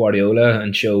impress Guardiola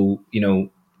and show,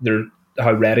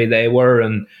 how ready they were,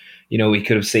 and we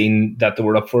could have seen that they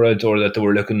were up for it or that they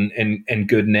were looking in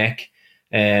good nick.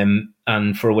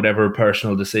 And for whatever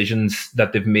personal decisions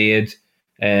that they've made,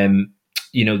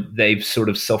 they've sort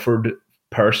of suffered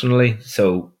personally.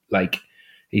 So, like,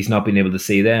 he's not been able to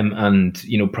see them, and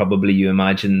probably you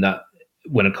imagine that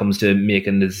when it comes to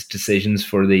making his decisions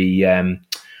for the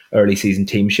early season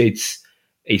team sheets,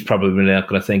 he's probably not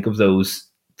going to think of those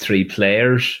three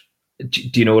players. Do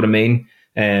you know what I mean?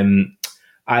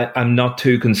 I'm not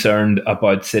too concerned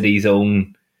about City's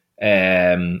own,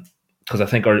 because I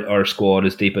think our squad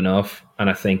is deep enough, and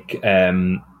I think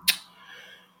I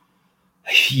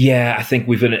think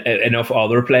we've enough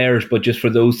other players, but just for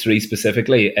those three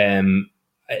specifically,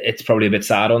 it's probably a bit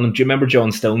sad on them. Do you remember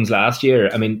John Stones last year?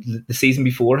 I mean, the season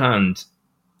beforehand,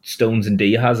 Stones and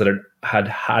Diaz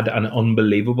had an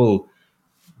unbelievable,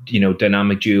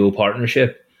 dynamic duo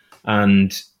partnership,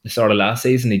 and the start of last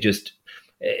season,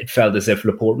 it felt as if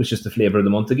Laporte was just the flavour of the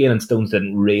month again, and Stones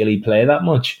didn't really play that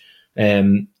much.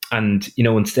 And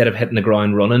instead of hitting the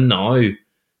ground running now,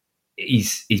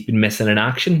 he's been missing in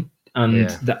action, and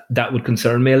that would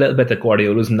concern me a little bit, that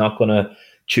Guardiola's not going to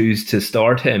choose to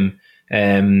start him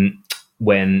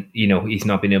when he's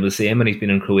not been able to see him, and he's been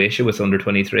in Croatia with under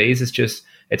 23s.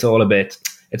 It's all a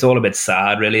bit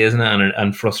sad, really, isn't it,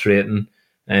 and frustrating.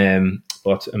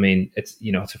 But I mean, it's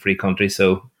a free country,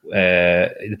 so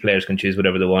the players can choose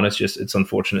whatever they want. It's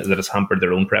unfortunate that it's hampered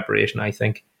their own preparation, I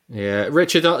think. Yeah,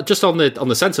 Richard, just on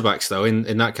the centre backs though,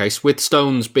 in that case, with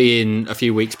Stones being a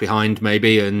few weeks behind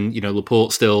maybe, and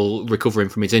Laporte still recovering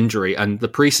from his injury, and the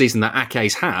pre-season that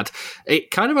Ake's had, it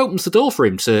kind of opens the door for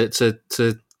him to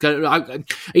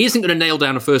he isn't going to nail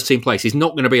down a first team place. He's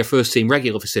not going to be a first team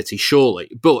regular for City,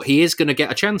 surely, but he is going to get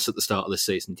a chance at the start of this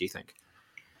season. Do you think?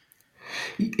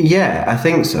 Yeah, I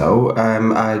think so.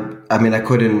 I mean, I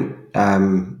couldn't.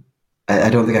 I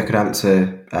don't think I could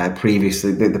answer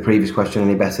previously the previous question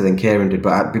any better than Kieran did.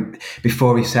 But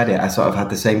before he said it, I sort of had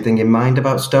the same thing in mind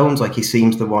about Stones. Like, he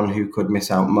seems the one who could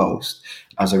miss out most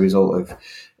as a result of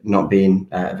not being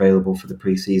available for the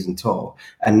pre-season tour,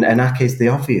 and Ake's the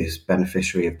obvious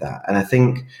beneficiary of that. And I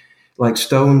think, like,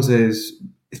 Stones is,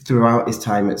 throughout his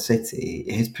time at City,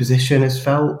 his position has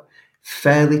felt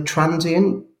fairly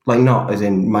transient. Like, not as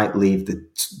in might leave the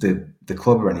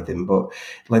club or anything, but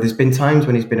like, there's been times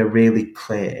when he's been a really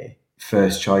clear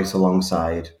first choice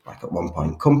alongside, like, at one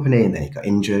point, Company, and then he got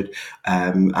injured,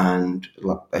 and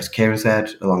as Kieran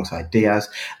said, alongside Diaz,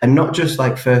 and not just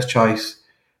like first choice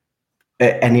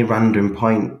at any random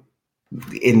point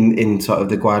in sort of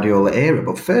the Guardiola era,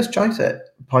 but first choice at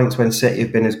points when City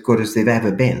have been as good as they've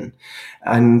ever been,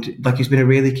 and like, he's been a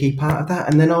really key part of that.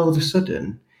 And then all of a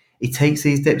sudden, he takes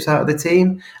these dips out of the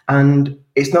team, and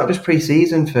it's not just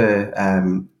pre-season for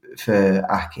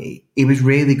Ake. He was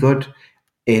really good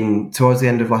towards the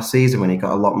end of last season when he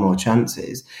got a lot more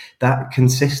chances. That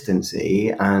consistency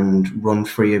and run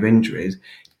free of injuries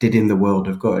did him the world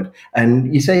of good.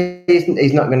 And you say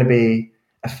he's not going to be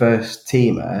a first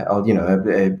teamer or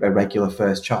a regular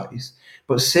first choice,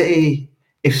 but if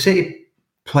City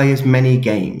play as many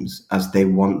games as they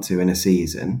want to in a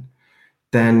season,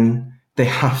 then they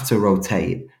have to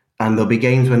rotate, and there'll be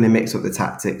games when they mix up the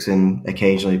tactics and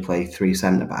occasionally play three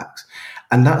centre-backs.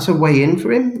 And that's a way in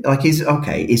for him. Like, he's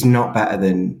not better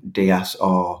than Diaz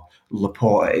or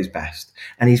Laporte at his best.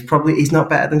 And he's not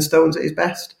better than Stones at his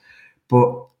best.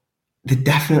 But there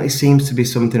definitely seems to be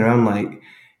something around, like,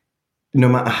 no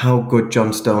matter how good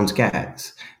John Stones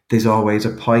gets, there's always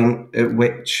a point at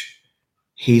which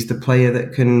he's the player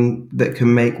that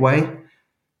can make way.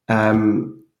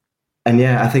 And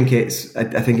yeah, I think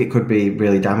it could be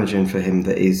really damaging for him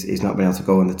that he's not been able to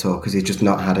go on the tour, because he's just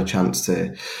not had a chance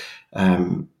to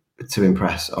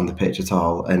impress on the pitch at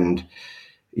all. And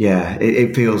yeah,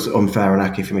 it feels unfair on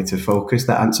Ake for me to focus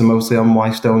that answer mostly on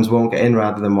why Stones won't get in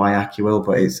rather than why Ake will.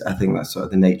 But I think that's sort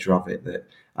of the nature of it, that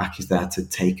Ake's there to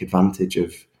take advantage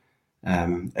of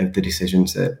the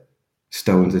decisions that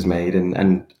Stones has made,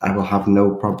 and I will have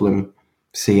no problem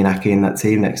seeing Ake in that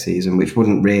team next season, which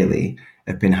wouldn't really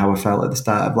have been how I felt at the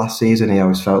start of last season. He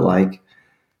always felt like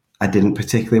I didn't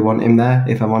particularly want him there,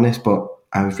 if I'm honest, but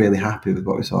I was really happy with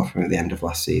what we saw from him at the end of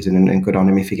last season, and good on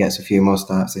him if he gets a few more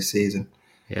starts this season.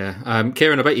 Yeah,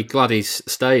 Kieran, I bet you're glad he's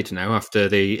stayed now after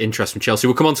the interest from Chelsea.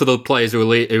 We'll come on to the players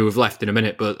who have left in a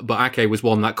minute, but Ake was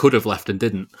one that could have left and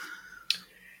didn't.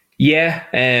 Yeah,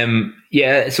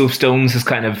 so Stones is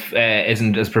kind of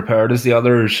isn't as prepared as the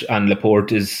others, and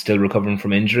Laporte is still recovering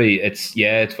from injury. It's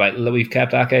vital that we've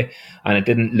kept Ake, and it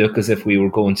didn't look as if we were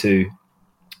going to,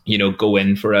 go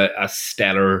in for a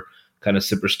stellar kind of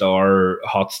superstar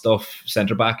hot stuff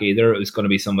centre back either. It was going to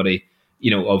be somebody,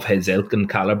 of his ilk and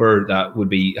calibre that would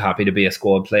be happy to be a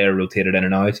squad player, rotated in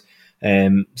and out.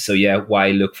 Why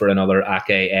look for another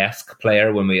Ake-esque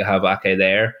player when we have Ake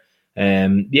there?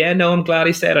 I'm glad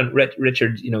he stayed. And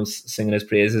Richard, singing his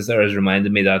praises there has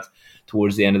reminded me that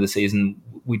towards the end of the season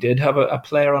we did have a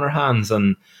player on our hands,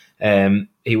 and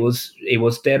he was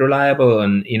dead reliable,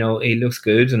 and he looks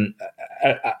good. And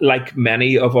like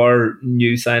many of our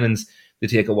new signings, they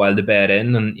take a while to bed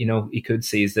in, and he could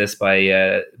seize this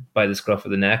by the scruff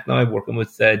of the neck now, working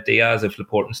with Diaz if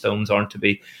Laporte and Stones aren't to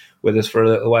be with us for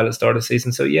a while at the start of the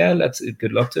season. So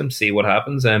good luck to him. See what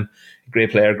happens. Great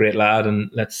player, great lad,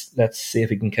 and let's see if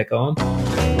he can kick on.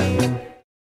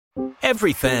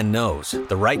 Every fan knows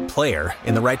the right player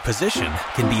in the right position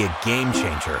can be a game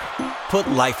changer. Put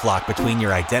LifeLock between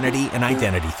your identity and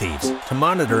identity thieves to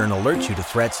monitor and alert you to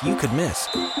threats you could miss.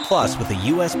 Plus, with a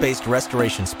U.S.-based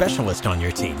restoration specialist on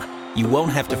your team, you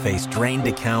won't have to face drained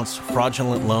accounts,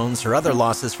 fraudulent loans, or other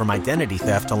losses from identity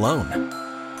theft alone.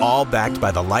 All backed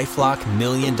by the LifeLock $1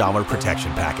 Million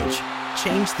Protection Package.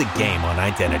 Change the game on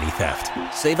identity theft.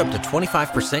 Save up to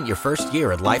 25% your first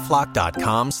year at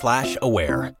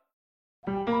LifeLock.com/aware.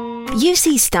 You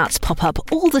see stats pop up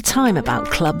all the time about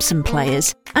clubs and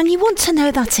players, and you want to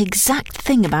know that exact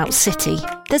thing about City.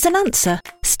 There's an answer.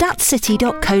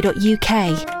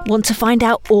 Statscity.co.uk. Want to find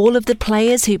out all of the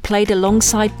players who played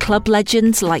alongside club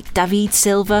legends like David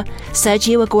Silva,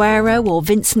 Sergio Aguero or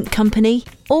Vincent Kompany?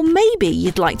 Or maybe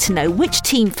you'd like to know which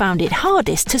team found it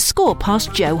hardest to score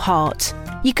past Joe Hart.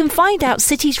 You can find out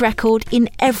City's record in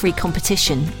every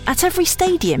competition, at every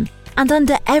stadium, and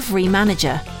under every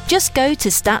manager. Just go to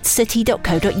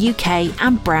statscity.co.uk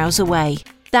and browse away.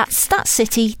 That's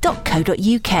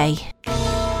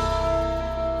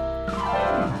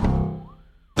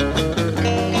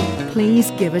statscity.co.uk.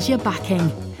 Please give us your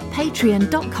backing.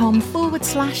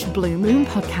 Patreon.com/Blue Moon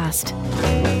Podcast.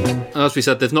 As we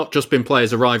said, there's not just been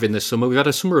players arriving this summer. We've had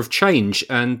a summer of change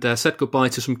and said goodbye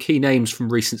to some key names from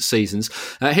recent seasons.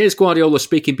 Here's Guardiola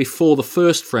speaking before the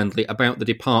first friendly about the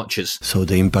departures. So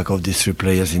the impact of these three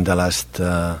players in the last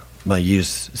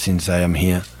years since I am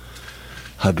here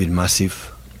have been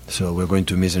massive. So we're going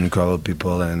to miss incredible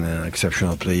people and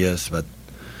exceptional players, but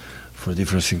for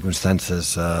different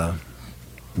circumstances,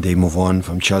 they move on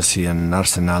from Chelsea and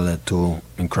Arsenal to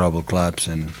incredible clubs,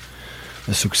 and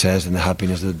the success and the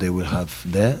happiness that they will have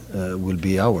there will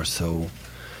be ours. So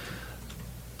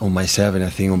on myself, and I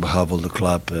think on behalf of the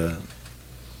club,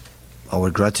 our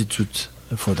gratitude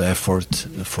for the effort,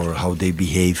 for how they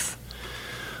behave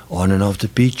on and off the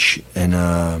pitch, and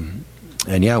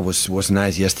it was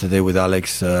nice yesterday with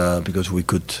Alex because we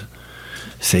could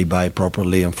say bye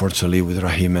properly. Unfortunately, with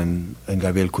Raheem and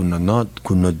Gabriel could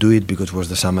not do it because it was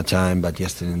the summertime. But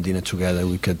yesterday in dinner together,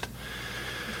 we could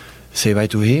say bye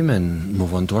to him and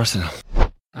move on to Arsenal.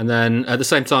 And then at the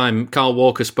same time, Carl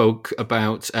Walker spoke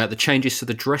about the changes to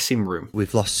the dressing room.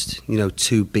 We've lost,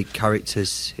 two big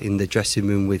characters in the dressing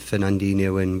room with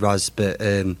Fernandinho and Raz, but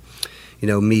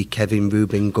me, Kevin,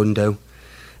 Ruben, Gundo,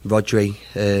 Rodri,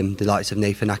 the likes of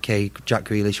Nathan Ake, Jack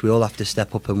Grealish, we all have to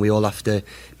step up and we all have to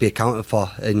be accounted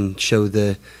for and show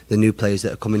the new players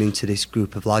that are coming into this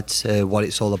group of lads what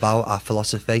it's all about, our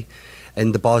philosophy.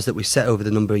 And the bars that we set over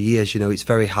the number of years, it's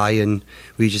very high, and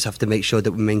we just have to make sure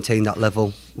that we maintain that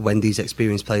level when these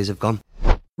experienced players have gone.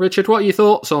 Richard, what are your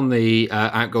thoughts on the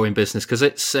outgoing business? Because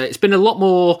it's been a lot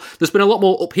more. There's been a lot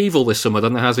more upheaval this summer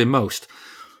than there has in most.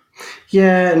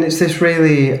 Yeah, and it's this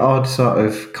really odd sort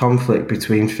of conflict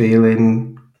between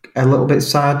feeling a little bit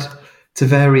sad to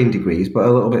varying degrees, but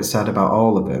a little bit sad about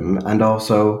all of them, and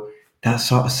also that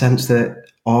sort of sense that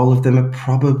all of them are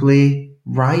probably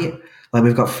right. Like,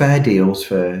 we've got fair deals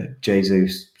for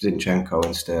Jesus, Zinchenko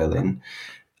and Sterling.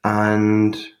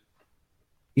 And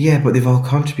yeah, but they've all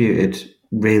contributed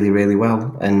really, really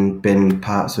well and been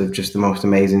parts of just the most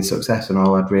amazing success and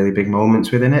all had really big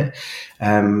moments within it.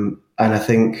 And I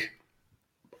think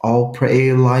all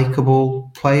pretty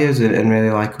likeable players and really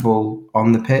likeable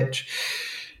on the pitch.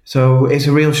 So it's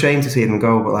a real shame to see them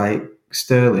go, but like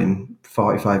Sterling,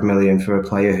 45 million for a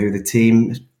player who the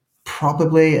team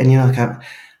probably, and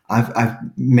I've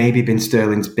maybe been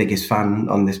Sterling's biggest fan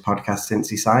on this podcast since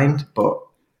he signed, but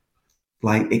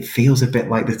like it feels a bit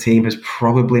like the team has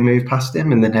probably moved past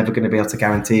him and they're never going to be able to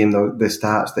guarantee him the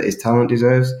starts that his talent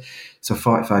deserves. So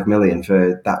 45 million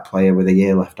for that player with a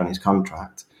year left on his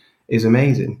contract is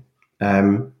amazing.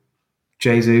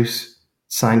 Jesus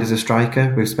signed as a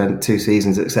striker. We've spent 2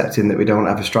 seasons accepting that we don't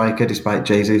have a striker despite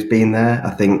Jesus being there.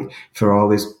 I think for all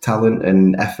his talent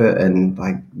and effort, and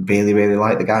like really, really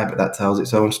like the guy, but that tells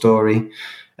its own story.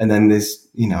 And then there's,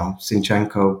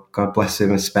 Zinchenko, God bless him,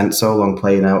 has spent so long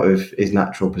playing out of his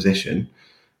natural position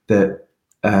that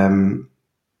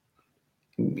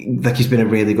he's been a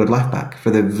really good left back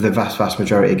for the vast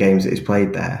majority of games that he's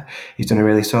played there. He's done a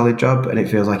really solid job, and it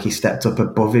feels like he stepped up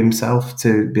above himself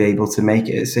to be able to make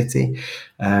it at City.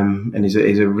 And he's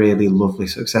a really lovely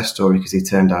success story because he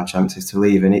turned down chances to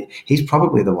leave, and he's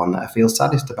probably the one that I feel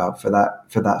saddest about for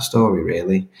that story,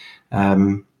 really.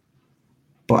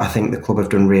 But I think the club have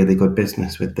done really good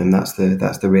business with them. That's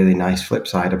the really nice flip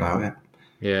side about it.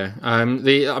 Yeah.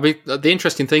 The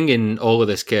interesting thing in all of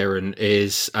this, Kieran,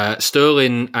 is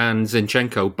Sterling and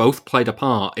Zinchenko both played a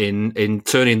part in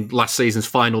turning last season's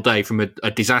final day from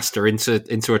a disaster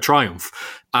into a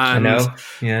triumph. And, I know.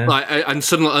 Yeah. And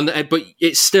suddenly, but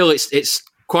it's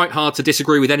quite hard to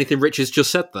disagree with anything Rich has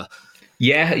just said there.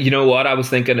 Yeah, you know what? I was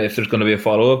thinking if there's going to be a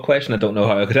follow-up question, I don't know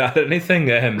how I could add anything.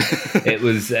 It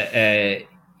was,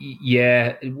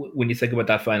 when you think about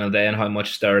that final day and how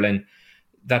much Sterling,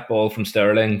 that ball from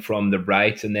Sterling from the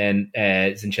right, and then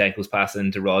Zinchenko's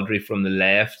passing to Rodri from the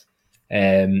left,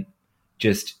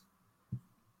 just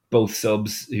both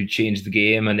subs who changed the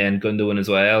game, and then Gundogan as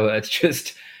well. It's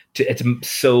just, it's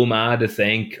so mad to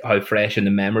think how fresh in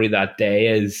the memory that day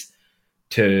is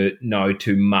to now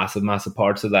two massive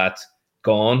parts of that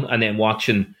gone. And then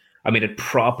watching, it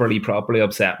properly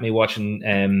upset me watching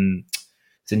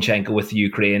Zinchenko with the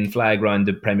Ukraine flag around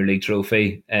the Premier League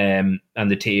trophy, and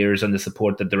the tears and the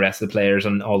support that the rest of the players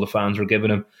and all the fans were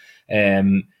giving him.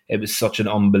 It was such an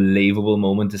unbelievable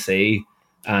moment to see.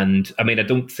 And I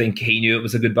don't think he knew it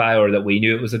was a goodbye or that we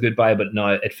knew it was a goodbye, but now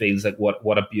it feels like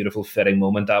what a beautiful fitting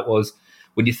moment that was.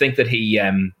 When you think that he,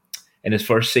 in his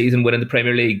first season winning the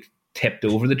Premier League, tipped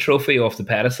over the trophy off the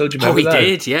pedestal. Do you remember that?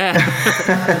 Did,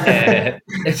 yeah.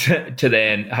 To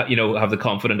then, have the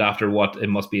confidence after what it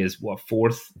must be his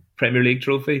fourth Premier League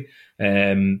trophy,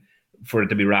 for it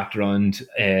to be wrapped around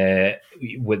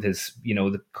with his,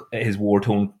 his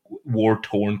war-torn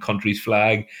country's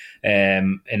flag,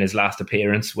 in his last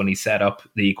appearance when he set up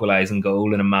the equalising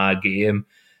goal in a mad game.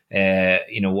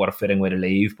 What a fitting way to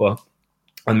leave, but.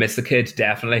 I miss the kid,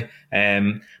 definitely.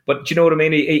 But do you know what I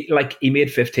mean? He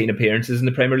made 15 appearances in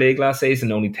the Premier League last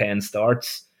season, only 10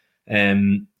 starts.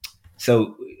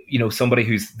 So, somebody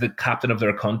who's the captain of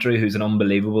their country, who's an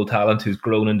unbelievable talent, who's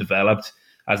grown and developed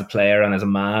as a player and as a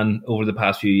man over the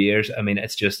past few years.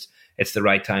 It's the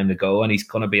right time to go, and he's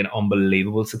going to be an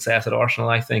unbelievable success at Arsenal,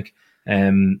 I think.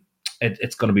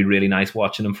 It's going to be really nice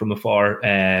watching him from afar.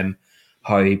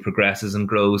 How he progresses and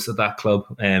grows at that club,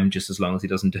 just as long as he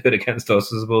doesn't do it against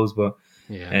us, I suppose. But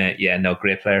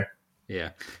great player.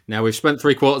 Yeah. Now, we've spent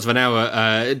 3/4 of an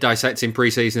hour dissecting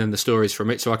pre-season and the stories from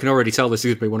it, so I can already tell this is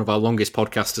going to be one of our longest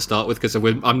podcasts to start with, because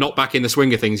I'm not back in the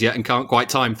swing of things yet and can't quite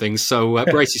time things. So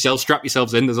brace yourselves, strap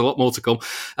yourselves in. There's a lot more to come.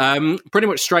 Pretty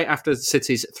much straight after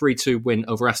City's 3-2 win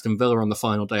over Aston Villa on the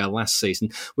final day of last season,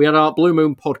 we had our Blue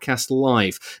Moon podcast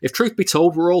live. If truth be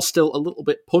told, we're all still a little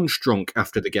bit punch drunk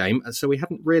after the game, so we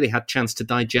hadn't really had chance to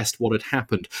digest what had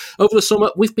happened. Over the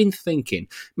summer, we've been thinking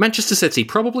Manchester City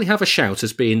probably have a shout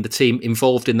as being the team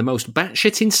involved in the most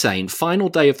batshit insane final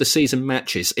day of the season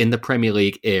matches in the Premier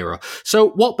League era. So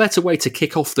what better way to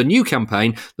kick off the new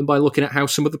campaign than by looking at how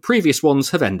some of the previous ones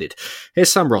have ended?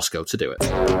 Here's Sam Roscoe to do it.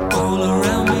 All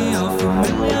around me are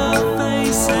familiar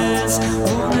faces,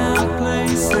 worn out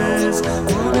places,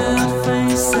 worn out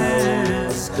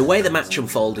faces. The way the match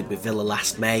unfolded with Villa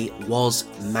last May was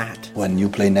mad. When you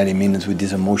play 90 minutes with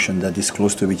this emotion that is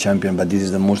close to be champion, but this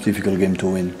is the most difficult game to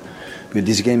win. But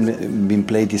this game being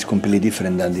played is completely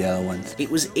different than the other ones.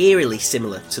 It was eerily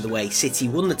similar to the way City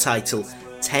won the title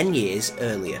 10 years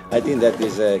earlier. I think that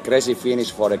is a crazy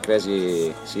finish for a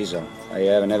crazy season. I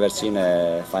have never seen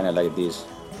a final like this.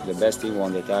 The best team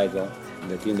won the title,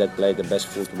 the team that played the best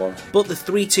football. But the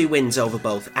 3-2 wins over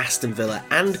both Aston Villa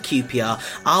and QPR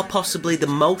are possibly the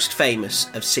most famous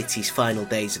of City's final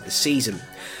days of the season.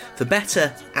 For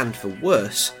better and for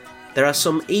worse, there are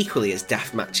some equally as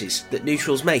daft matches that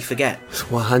neutrals may forget. It's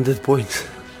 100 points.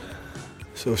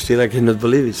 So still I cannot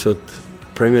believe it. So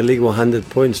Premier League 100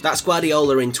 points. That's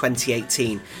Guardiola in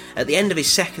 2018, at the end of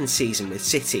his second season with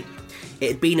City.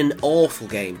 It had been an awful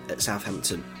game at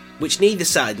Southampton, which neither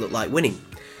side looked like winning.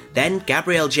 Then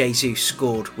Gabriel Jesus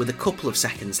scored with a couple of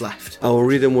seconds left. Our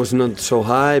rhythm was not so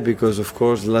high because, of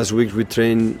course, last week we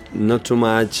trained not too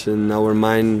much and our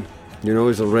mind,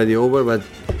 is already over. But,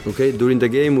 okay, during the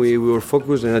game we were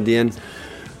focused, and at the end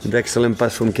the excellent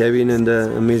pass from Kevin and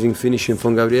the amazing finishing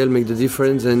from Gabriel make the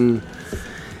difference and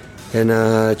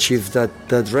achieve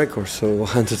that record. So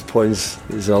 100 points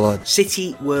is a lot.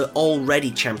 City were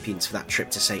already champions for that trip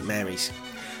to St Mary's.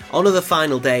 On other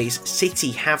final days,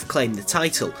 City have claimed the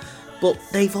title, but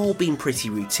they've all been pretty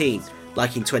routine,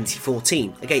 like in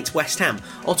 2014 against West Ham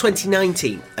or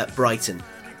 2019 at Brighton.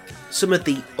 Some of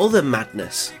the other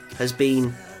madness has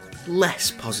been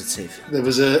less positive. There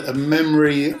was a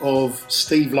memory of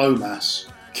Steve Lomas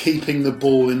keeping the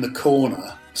ball in the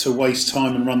corner to waste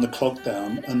time and run the clock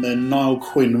down, and then Niall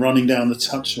Quinn running down the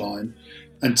touchline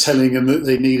and telling them that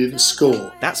they needed to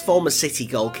score. That's former City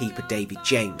goalkeeper David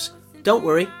James. Don't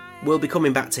worry, we'll be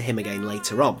coming back to him again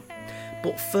later on.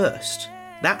 But first,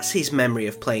 that's his memory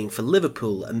of playing for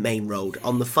Liverpool at Main Road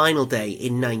on the final day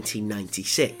in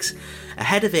 1996.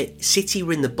 Ahead of it, City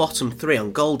were in the bottom three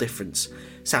on goal difference.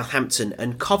 Southampton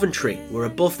and Coventry were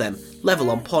above them, level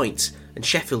on points, and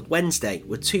Sheffield Wednesday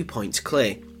were 2 points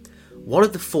clear. One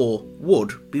of the four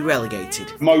would be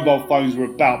relegated. Mobile phones were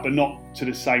about, but not to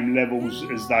the same levels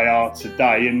as they are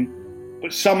today.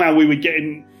 But somehow we were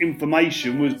getting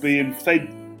information was being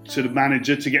fed to the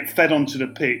manager to get fed onto the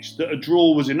pitch that a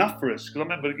draw was enough for us. Because I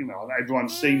remember,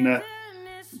 everyone's seen the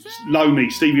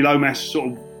Stevie Lomas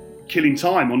sort of killing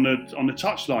time on the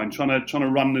touchline, trying to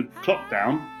run the clock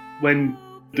down. When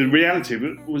the reality of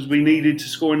it was we needed to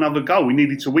score another goal. We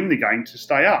needed to win the game to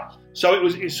stay up. So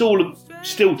it's all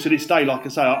still to this day. Like I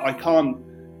say, I can't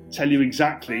tell you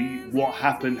exactly what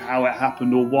happened, how it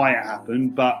happened, or why it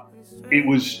happened, but it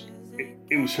was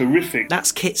horrific.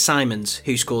 That's Kit Simons,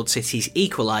 who scored City's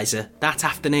equaliser that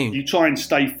afternoon. You try and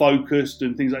stay focused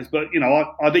and things like this, but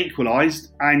I'd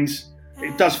equalised, and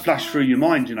it does flash through your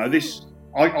mind.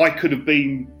 I could have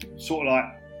been sort of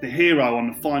like the hero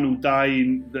on the final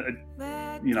day that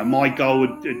my goal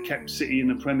had kept City in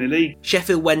the Premier League.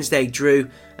 Sheffield Wednesday drew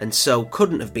and so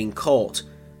couldn't have been caught.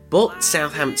 But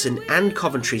Southampton and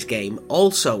Coventry's game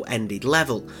also ended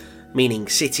level, meaning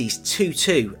City's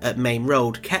 2-2 at Main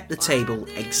Road kept the table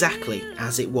exactly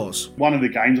as it was. One of the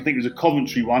games, I think it was a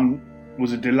Coventry one,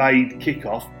 was a delayed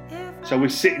kick-off. So we're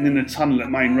sitting in the tunnel at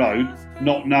Main Road,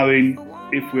 not knowing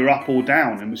if we're up or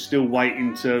down, and we're still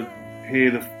waiting to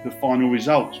hear the final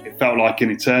results. It felt like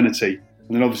an eternity.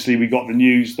 And then obviously we got the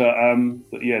news that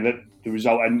the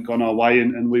result hadn't gone our way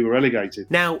and we were relegated.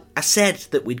 Now, I said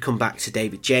that we'd come back to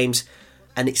David James,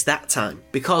 and it's that time,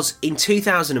 because in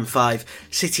 2005,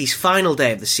 City's final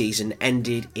day of the season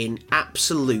ended in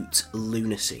absolute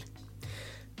lunacy.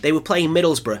 They were playing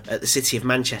Middlesbrough at the City of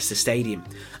Manchester Stadium.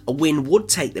 A win would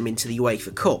take them into the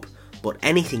UEFA Cup, but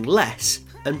anything less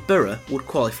and Borough would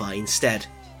qualify instead.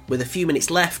 With a few minutes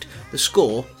left, the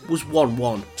score was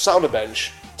 1-1. Sat on the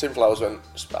bench, Tim Flowers went,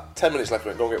 it's about 10 minutes left,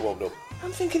 go and get warmed up.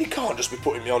 I'm thinking he can't just be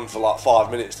putting me on for like 5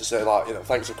 minutes to say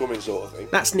thanks for coming sort of thing.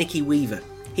 That's Nicky Weaver.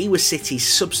 He was City's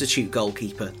substitute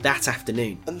goalkeeper that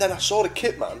afternoon. And then I saw the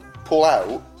kit man pull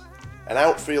out an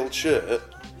outfield shirt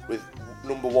with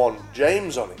number 1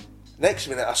 James on it. Next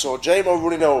minute I saw Jamo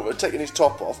running over, taking his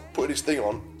top off, putting his thing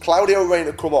on, Claudio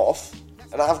Reyna come off,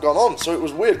 and I've gone on. So it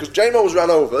was weird because Jamo's ran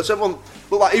over, so everyone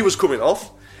looked like he was coming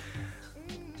off.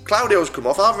 Claudio's come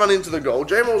off, I've ran into the goal,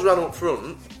 Jamo's ran up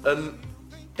front, and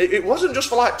it wasn't just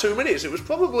for like 2 minutes, it was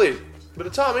probably, by the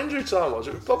time injury time was,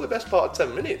 it was probably the best part of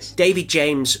 10 minutes. David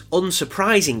James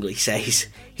unsurprisingly says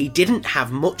he didn't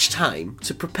have much time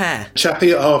to prepare.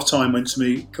 Chappie at half time went to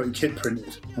me, got your kit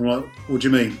printed. I'm like, what do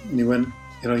you mean? And he went,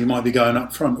 you might be going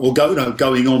up front or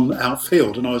going on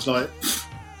outfield. And I was like,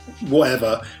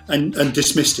 whatever, and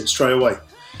dismissed it straight away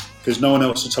because no one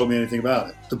else had told me anything about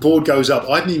it. The board goes up.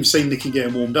 I hadn't even seen Nicky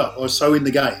getting warmed up. I was so in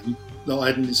the game that I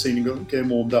hadn't seen him getting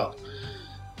warmed up.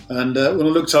 And when I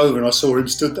looked over and I saw him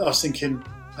stood there, I was thinking,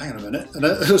 hang on a minute. And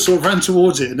I sort of ran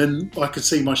towards it and then I could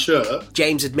see my shirt.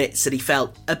 James admits that he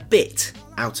felt a bit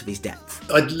out of his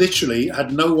depth. I literally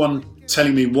had no one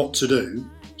telling me what to do.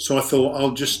 So I thought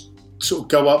I'll just sort of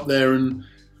go up there and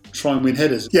try and win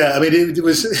headers. Yeah, I mean, it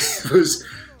was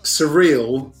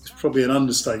surreal. It's probably an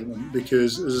understatement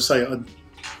because, as I say,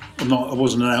 I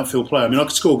wasn't an outfield player. I mean, I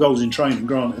could score goals in training,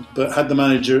 granted, but had the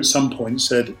manager at some point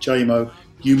said, Jamo,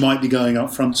 you might be going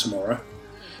up front tomorrow,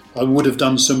 I would have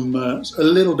done a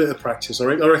little bit of practice. I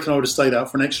reckon I would have stayed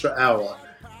out for an extra hour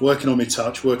working on my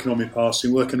touch, working on my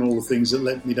passing, working on all the things that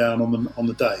let me down on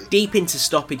the day. Deep into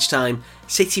stoppage time,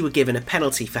 City were given a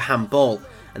penalty for handball,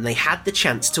 and they had the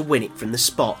chance to win it from the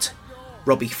spot.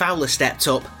 Robbie Fowler stepped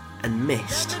up and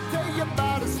missed.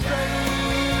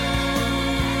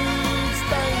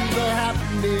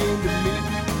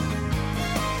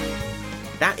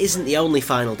 That isn't the only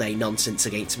final day nonsense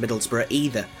against Middlesbrough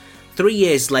either. 3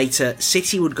 years later,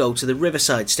 City would go to the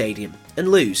Riverside Stadium and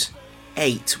lose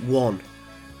 8-1.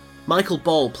 Michael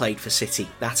Ball played for City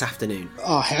that afternoon.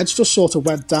 Our heads just sort of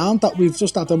went down that we've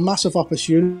just had a massive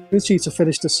opportunity to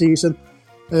finish the season.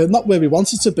 Not where we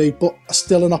wanted to be, but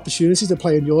still an opportunity to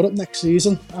play in Europe next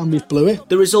season, and we blew it.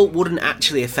 The result wouldn't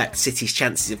actually affect City's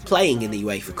chances of playing in the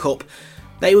UEFA Cup.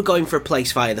 They were going for a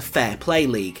place via the Fair Play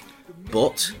League.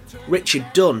 But Richard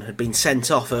Dunn had been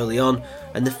sent off early on,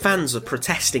 and the fans were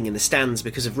protesting in the stands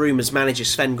because of rumours manager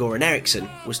Sven-Göran Eriksson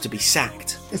was to be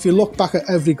sacked. If you look back at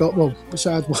every goal, well,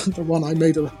 besides the one I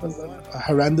made a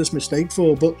horrendous mistake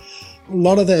for, but a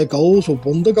lot of their goals were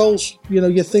wonder goals. You know,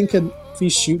 you're thinking, if he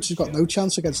shoots, he's got no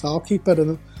chance against our keeper,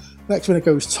 and next minute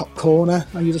goes top corner,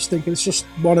 and you're just thinking it's just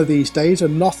one of these days,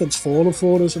 and nothing's fallen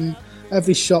for us, and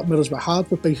every shot Middlesbrough had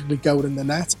would basically go in the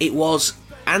net. It was,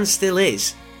 and still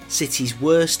is, City's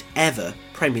worst ever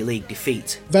Premier League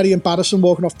defeat. Very embarrassing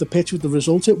walking off the pitch with the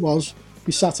result it was.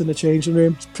 We sat in the changing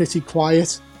room, pretty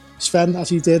quiet. Sven, as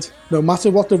he did, no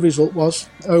matter what the result was,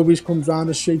 always comes round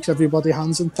and shakes everybody's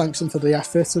hands and thanks them for the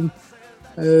effort. And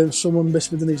someone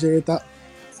whispered in his ear that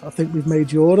I think we've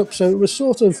made Europe. So it was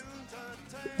sort of,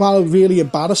 while really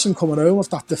embarrassing coming home of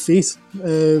that defeat,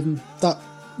 that at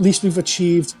least we've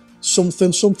achieved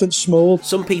something small.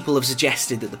 Some people have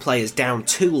suggested that the players downed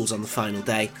tools on the final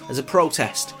day as a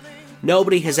protest.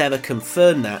 Nobody has ever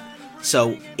confirmed that,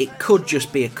 so it could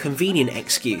just be a convenient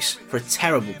excuse for a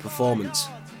terrible performance.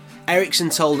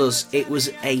 Eriksson told us it was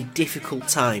a difficult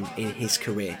time in his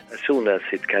career. As soon as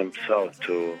it comes out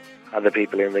to other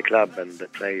people in the club and the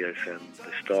players and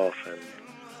the staff, and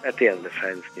at the end the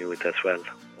fans knew it as well,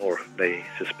 or they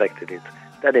suspected it,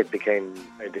 then it became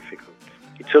very difficult.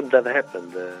 It shouldn't have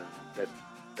happened,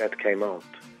 that came out.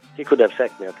 He could have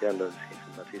sacked me at the end of the season,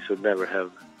 but he should never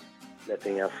have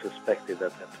letting us suspected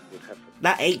that would happen.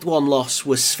 That 8-1 loss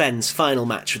was Sven's final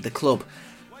match with the club.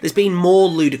 There's been more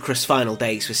ludicrous final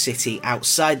days for City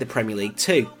outside the Premier League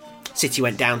too. City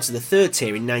went down to the third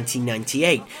tier in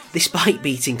 1998, despite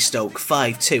beating Stoke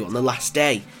 5-2 on the last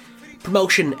day.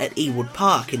 Promotion at Ewood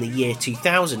Park in the year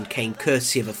 2000 came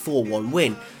courtesy of a 4-1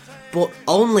 win, but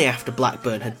only after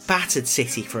Blackburn had battered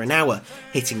City for an hour,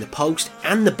 hitting the post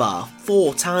and the bar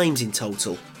 4 times in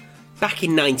total. Back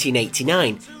in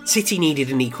 1989, City needed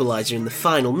an equaliser in the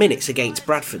final minutes against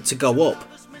Bradford to go up.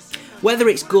 Whether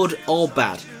it's good or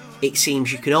bad, it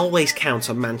seems you can always count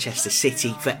on Manchester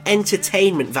City for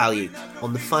entertainment value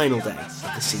on the final day of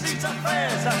the season.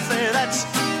 That's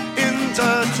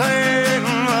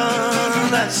entertainment.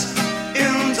 That's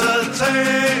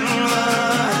entertainment.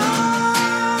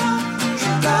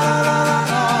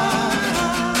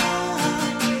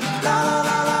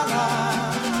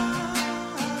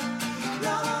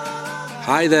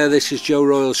 Hi there, this is Joe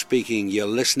Royal speaking. You're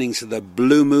listening to the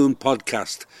Blue Moon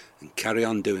podcast, and carry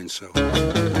on doing so.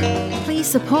 Please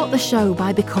support the show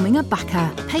by becoming a backer.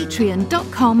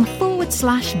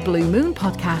 Patreon.com/Blue Moon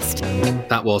Podcast.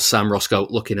 That was Sam Roscoe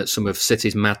looking at some of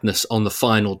City's madness on the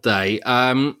final day.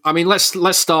 I mean,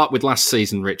 let's start with last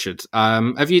season, Richard.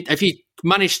 Have you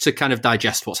managed to kind of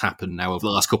digest what's happened now over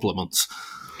the last couple of months?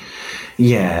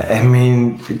 Yeah, I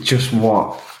mean, just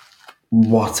what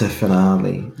a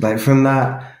finale. Like, from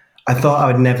that, I thought I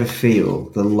would never feel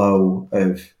the low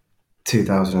of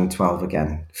 2012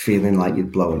 again, feeling like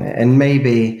you'd blown it. And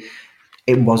maybe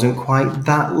it wasn't quite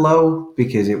that low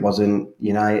because it wasn't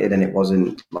United and it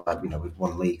wasn't, we've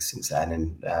won leagues since then,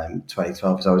 and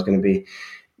 2012 was always going to be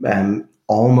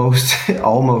almost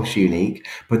unique.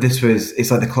 But it's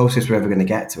like the closest we're ever going to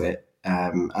get to it.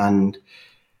 And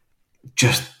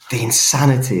just the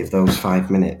insanity of those 5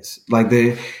 minutes. Like,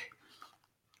 the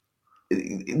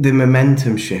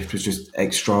momentum shift was just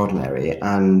extraordinary,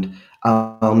 and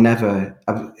I'll never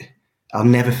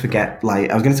forget.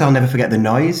 Like, I was going to say, I'll never forget the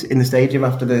noise in the stadium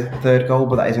after the third goal,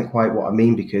 but that isn't quite what I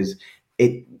mean, because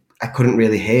I couldn't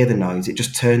really hear the noise. It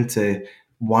just turned to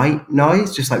white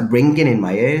noise, just like ringing in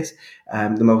my ears.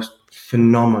 The most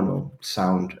phenomenal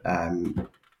sound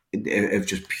of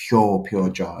just pure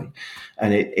joy,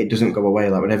 and it doesn't go away.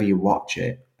 Like, whenever you watch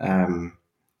it,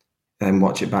 and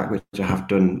watch it back, which I have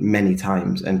done many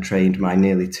times, and trained my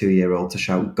nearly 2-year-old to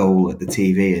shout goal at the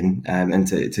TV and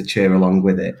to cheer along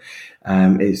with it.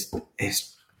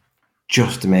 It's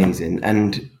just amazing.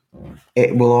 And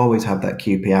it will always have that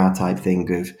QPR type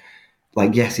thing of,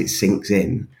 like, yes, it sinks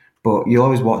in, but you'll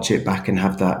always watch it back and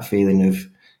have that feeling of,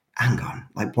 hang on,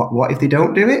 like, what if they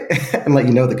don't do it? And, like,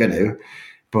 they're going to,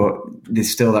 but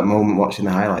there's still that moment watching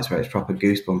the highlights where it's proper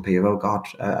goosebumpy of, oh God,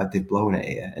 they've blown it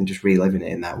here, and just reliving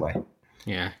it in that way.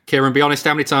 Yeah. Kieran, be honest,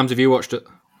 how many times have you watched it?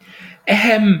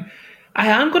 I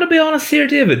am going to be honest here,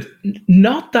 David.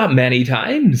 Not that many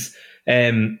times.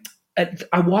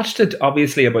 I watched it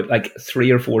obviously about like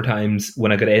 3 or 4 times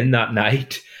when I got in that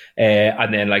night,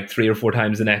 and then like 3 or 4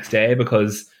 times the next day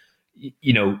because,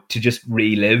 to just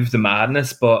relive the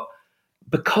madness. But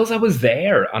because I was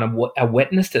there and I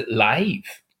witnessed it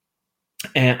live,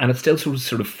 and it's still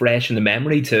sort of fresh in the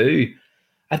memory too,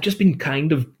 I've just been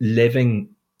kind of living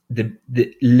the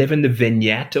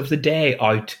vignette of the day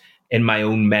out in my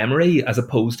own memory, as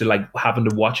opposed to like having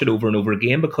to watch it over and over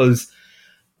again, because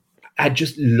I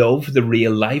just love the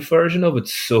real life version of it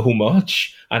so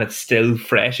much, and it's still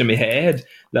fresh in my head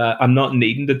that I'm not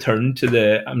needing to turn to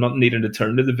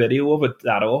the video of it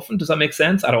that often. Does that make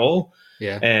sense at all?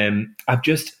 Yeah. I've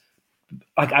just,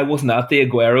 like, I wasn't at the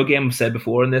Aguero game, I've said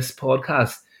before in this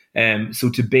podcast. So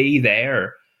to be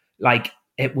there, like,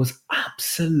 it was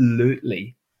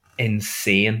absolutely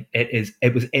insane.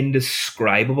 It was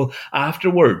indescribable.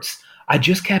 Afterwards, I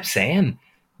just kept saying,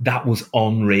 that was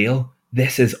unreal.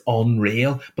 This is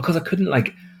unreal, because I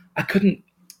couldn't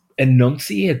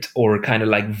enunciate or kind of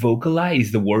like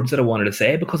vocalize the words that I wanted to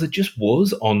say, because it just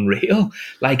was unreal.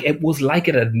 Like, it was like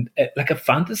a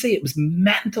fantasy. It was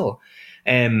mental.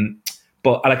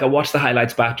 But like, I watched the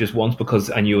highlights back just once because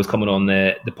I knew it was coming on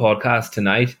the podcast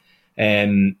tonight.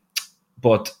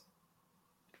 But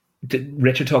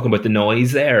Richard talking about the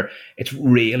noise there, it's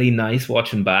really nice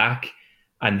watching back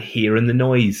and hearing the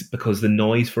noise, because the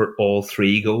noise for all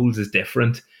 3 goals is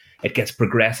different. It gets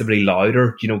progressively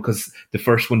louder, because the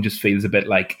first one just feels a bit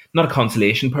like, not a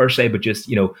consolation per se, but just,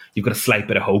 you've got a slight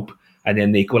bit of hope. And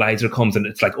then the equaliser comes and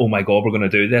it's like, oh my God, we're going to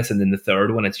do this. And then the third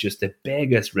one, it's just the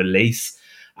biggest release.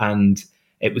 And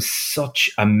it was such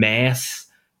a mess.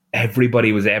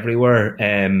 Everybody was everywhere.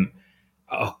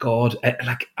 Oh God,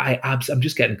 I'm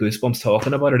just getting goosebumps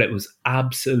talking about it. It was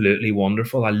absolutely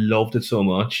wonderful. I loved it so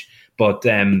much. But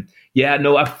I've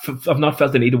not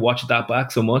felt the need to watch that back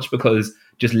so much, because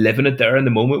just living it there in the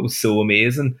moment was so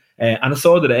amazing. And I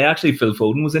saw today, actually, Phil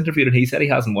Foden was interviewed and he said he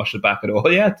hasn't watched it back at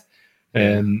all yet.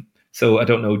 So I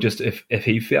don't know just if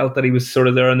he felt that he was sort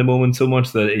of there in the moment so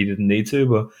much that he didn't need to,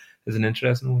 but it's an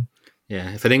interesting one.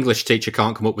 Yeah, if an English teacher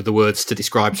can't come up with the words to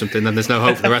describe something, then there's no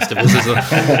hope for the rest of us, is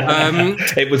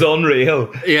there? It was unreal.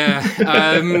 Yeah.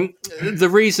 The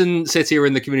reason City are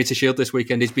in the Community Shield this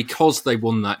weekend is because they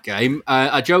won that game.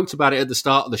 I joked about it at the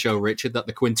start of the show, Richard, that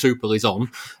the quintuple is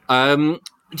on.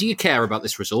 Do you care about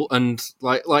this result? And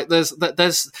like,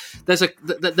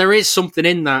 there is something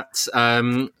in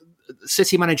that.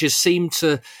 City managers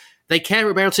they care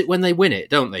about it when they win it,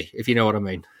 don't they? If you know what I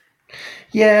mean.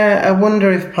 Yeah, I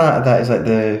wonder if part of that is like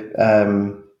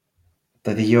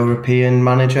the European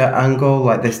manager angle.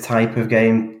 Like, this type of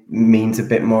game means a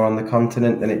bit more on the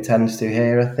continent than it tends to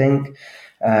here, I think.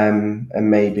 And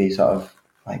maybe sort of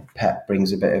like Pep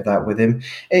brings a bit of that with him.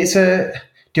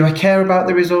 Do I care about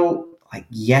the result? Like,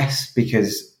 yes,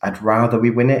 because I'd rather we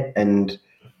win it, and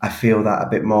I feel that a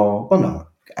bit more. Well, no,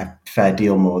 a fair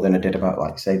deal more than I did about,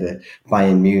 like, say, the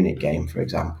Bayern Munich game, for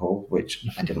example, which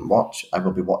I didn't watch. I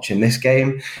will be watching this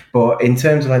game. But in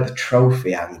terms of like the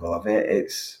trophy angle of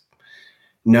it,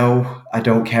 no, I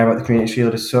don't care about the Community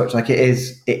Shield as such. Like, it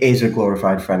is a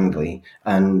glorified friendly,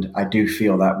 and I do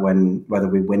feel that whether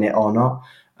we win it or not.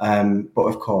 But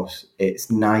of course, it's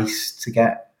nice to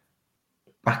get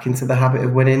back into the habit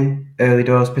of winning early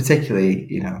doors,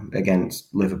 particularly,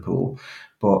 against Liverpool.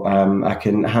 But I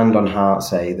can hand on heart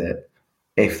say that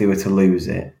if they were to lose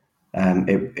it,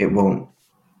 it won't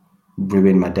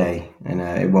ruin my day, and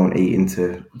it won't eat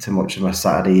into too much of my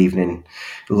Saturday evening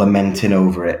lamenting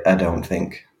over it, I don't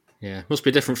think. Yeah, must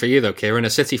be different for you though, Kieran, a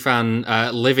City fan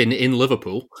living in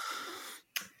Liverpool.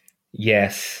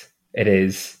 Yes, it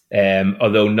is.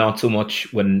 Although not so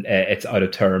much when it's out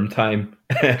of term time.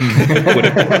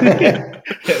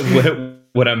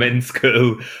 When I'm in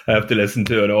school, I have to listen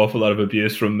to an awful lot of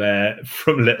abuse from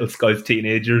little Scouts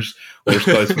teenagers or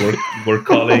Scouts work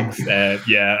colleagues.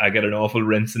 I get an awful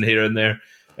rinsing here and there.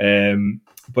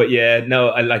 But yeah,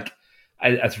 no,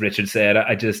 as Richard said,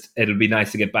 it'll be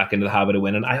nice to get back into the habit of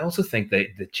winning. I also think that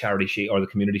the Charity Shield or the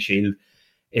Community Shield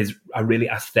is a really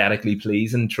aesthetically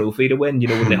pleasing trophy to win. You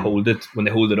know, when they hold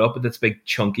it up with this big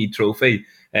chunky trophy.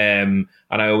 And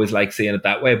I always like seeing it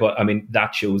that way. But I mean,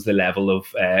 that shows the level of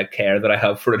care that I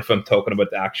have for it if I'm talking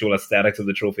about the actual aesthetics of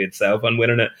the trophy itself and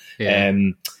winning it. Yeah.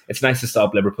 It's nice to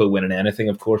stop Liverpool winning anything,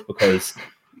 of course, because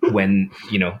when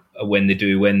they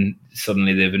do win,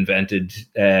 suddenly they've invented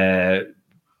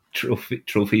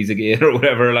trophies again or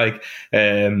whatever. Like,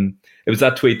 it was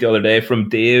that tweet the other day from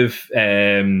Dave,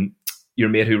 your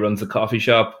mate who runs the coffee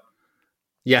shop.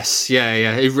 Yes,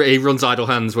 yeah. He runs Idle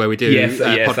Hands, where we do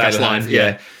podcast live.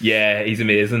 Yeah, he's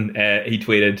amazing. He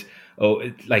tweeted,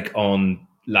 on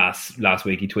last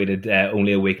week, he tweeted,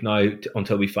 only a week now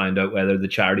until we find out whether the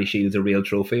Charity Shield's a real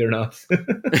trophy or not.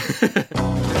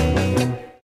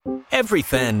 Every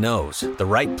fan knows the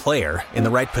right player in the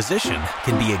right position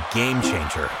can be a game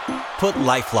changer. Put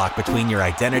LifeLock between your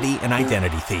identity and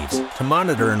identity thieves to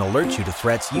monitor and alert you to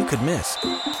threats you could miss.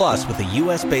 Plus, with a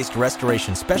US-based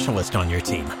restoration specialist on your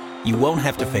team, you won't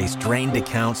have to face drained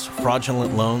accounts,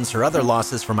 fraudulent loans, or other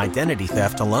losses from identity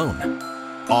theft alone.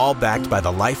 All backed by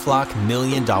the LifeLock $1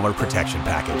 Million Protection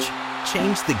Package.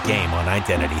 Change the game on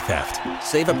identity theft.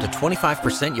 Save up to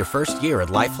 25% your first year at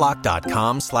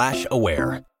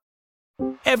LifeLock.com/aware.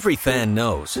 Every fan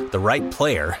knows the right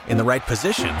player in the right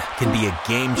position can be a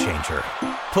game changer.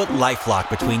 Put LifeLock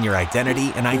between your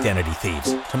identity and identity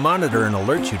thieves to monitor and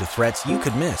alert you to threats you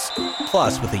could miss.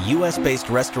 Plus, with a US-based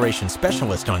restoration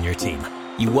specialist on your team,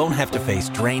 you won't have to face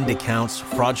drained accounts,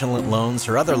 fraudulent loans,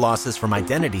 or other losses from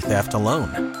identity theft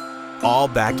alone. All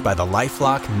backed by the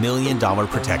LifeLock $1 Million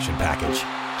Protection Package.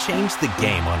 Change the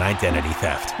game on identity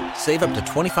theft. Save up to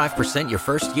 25% your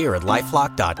first year at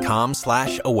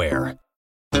LifeLock.com/aware.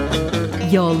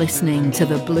 You're listening to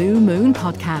the Blue Moon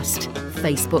Podcast.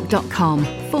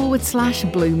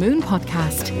 Facebook.com/Blue Moon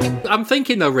Podcast. I'm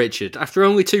thinking though, Richard, after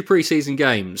only 2 pre-season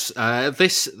games,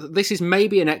 this is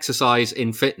maybe an exercise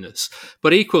in fitness,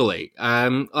 but equally,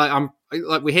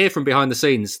 we hear from behind the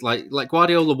scenes, like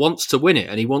Guardiola wants to win it,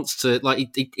 and he wants to,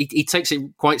 he takes it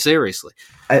quite seriously.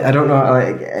 I don't know.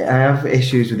 I have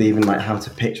issues with even how to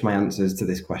pitch my answers to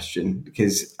this question,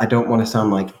 because I don't want to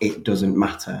sound like it doesn't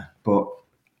matter, but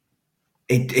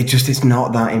it just is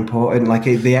not that important.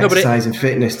 The exercise and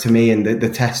fitness to me, and the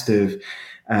test of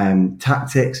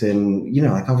tactics, and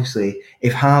obviously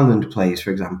if Haaland plays,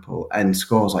 for example, and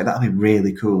scores, that'll be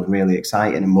really cool and really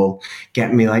exciting, and will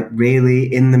get me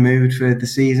really in the mood for the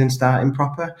season starting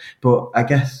proper. But I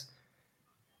guess,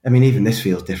 even this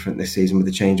feels different this season with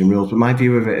the change in rules. But my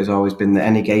view of it has always been that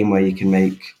any game where you can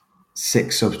make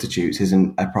 6 substitutes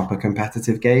isn't a proper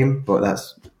competitive game. But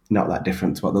that's not that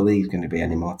different to what the league's going to be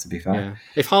anymore, to be fair. Yeah.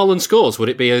 If Haaland scores, would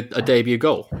it be a debut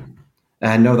goal?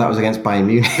 No, that was against Bayern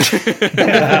Munich.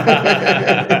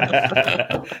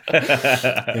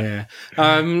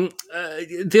 Yeah.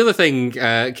 The other thing,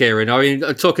 Kieran,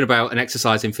 talking about an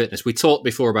exercise in fitness, we talked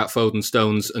before about Foden,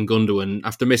 Stones and Gundogan.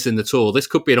 After missing the tour, this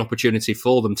could be an opportunity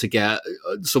for them to get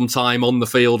some time on the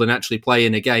field and actually play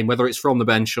in a game, whether it's from the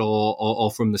bench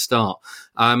or from the start.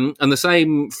 And the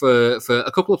same for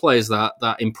a couple of players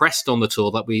that impressed on the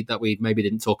tour that we maybe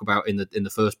didn't talk about in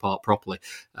the first part properly,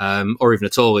 or even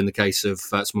at all in the case of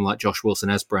someone like Josh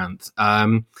Wilson-Esbrandt.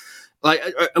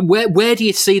 Where do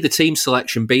you see the team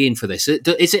selection being for this?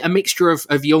 Is it a mixture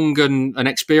of young and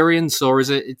experience, or is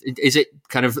it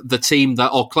kind of the team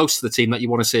or close to the team that you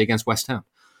want to see against West Ham?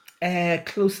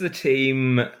 Close to the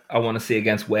team I want to see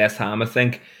against West Ham. I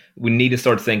think we need to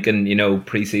start thinking,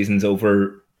 pre-season's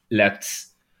over. Let's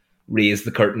raise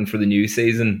the curtain for the new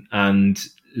season, and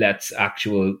let's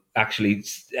actually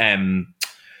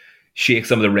shake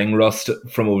some of the ring rust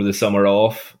from over the summer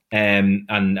off, and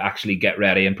actually get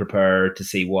ready and prepare to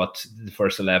see what the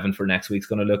first 11 for next week's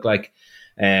going to look like.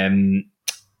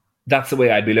 That's the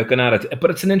way I'd be looking at it.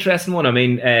 But it's an interesting one.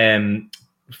 Foden,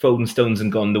 Stones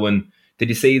and Gundogan, did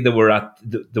you see they were like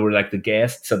the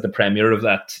guests at the premiere of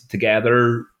that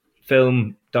Together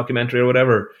film documentary or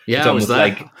whatever? Yeah, I was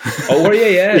there. Oh, were you?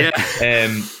 Yeah.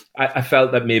 Yeah. I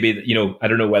felt that maybe, I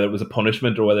don't know whether it was a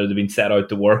punishment or whether they'd been set out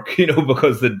to work,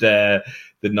 because they'd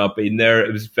not been there.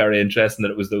 It was very interesting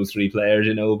that it was those 3 players,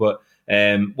 but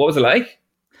what was it like?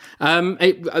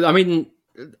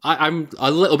 I'm a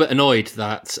little bit annoyed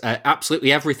that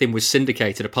absolutely everything was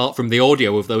syndicated apart from the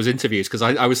audio of those interviews, because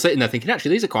I was sitting there thinking,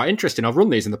 actually, these are quite interesting. I'll run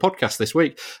these in the podcast this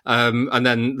week. And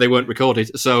then they weren't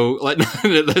recorded. So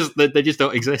they just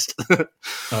don't exist.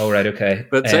 Oh, right. Okay.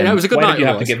 But it was a good night. Why did you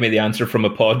have to give me the answer from a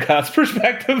podcast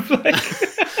perspective?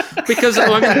 Because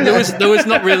there was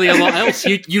not really a lot else.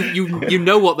 You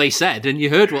know what they said, and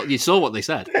you saw what they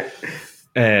said.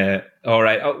 All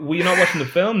right. Were you not watching the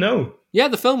film? No. Yeah,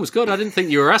 the film was good. I didn't think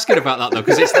you were asking about that, though,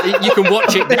 because you can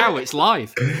watch it now. It's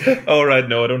live. Oh, right.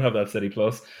 No, I don't have that City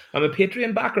Plus. I'm a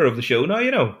Patreon backer of the show now,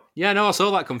 you know. Yeah, no, I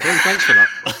saw that come through. Thanks for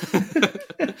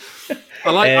that. I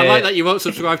like that you won't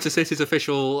subscribe to City's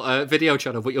official video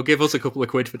channel, but you'll give us a couple of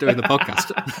quid for doing the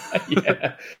podcast.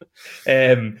 Yeah.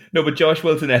 No, but Josh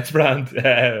Wilson-Esperand,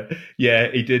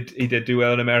 he did do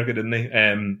well in America, didn't he?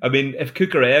 I mean, if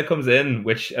Cucurella comes in,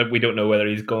 which we don't know whether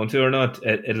he's going to or not,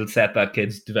 it'll set that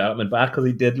kid's development back, because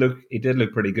he did look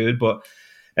pretty good. But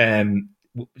Samuel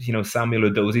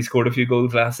Udozie scored a few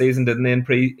goals last season, didn't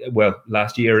he?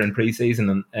 Last year in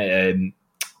pre-season, and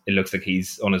it looks like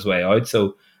he's on his way out.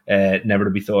 So. Never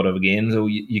to be thought of again, so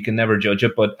you can never judge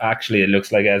it, but actually it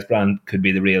looks like Esperand could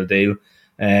be the real deal.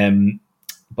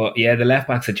 But yeah, the left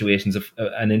back situation's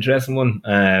an interesting one.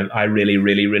 I really,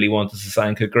 really, really wanted to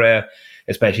sign Cucurella,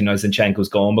 especially now Zinchenko's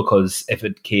gone, because if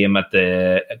it came at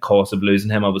the cost of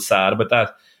losing him, I was sad about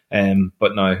that.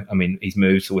 But now, I mean, he's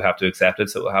moved, so we have to accept it.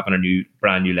 So having a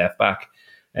brand new left back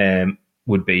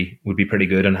would be pretty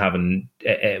good, and having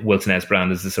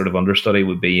Wilson-Esperand as the sort of understudy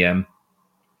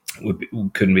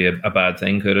couldn't be a bad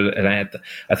thing, could it? And I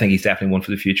think he's definitely one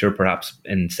for the future, perhaps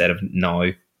instead of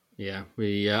now. Yeah,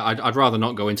 I'd rather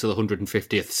not go into the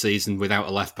 150th season without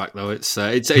a left back, though. It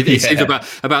seems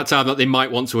about time that they might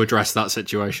want to address that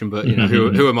situation, but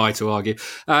who am I to argue?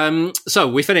 So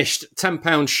we finished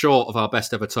 £10 short of our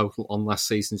best ever total on last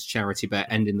season's charity bet,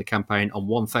 ending the campaign on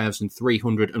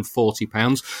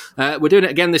 £1,340. We're doing it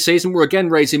again this season. We're again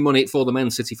raising money for the Men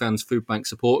City Fans Food Bank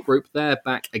Support Group. They're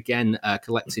back again,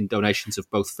 collecting donations of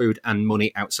both food and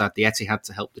money outside the Etihad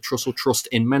to help the Trussell Trust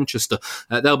in Manchester.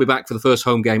 They'll be back for the first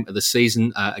home game of the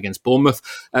season against Bournemouth.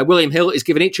 William Hill is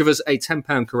giving each of us a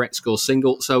 £10 correct score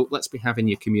single, so let's be having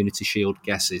your Community Shield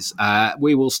guesses.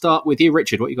 We will start with you,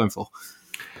 Richard. What are you going for?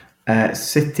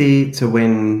 City to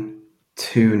win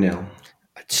 2-0.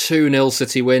 A 2-0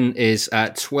 City win is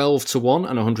 12-1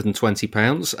 and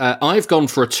 £120. I've gone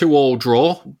for a 2-2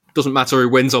 draw. Doesn't matter who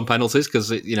wins on penalties,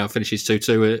 because it finishes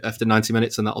 2-2 after 90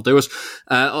 minutes, and that'll do us.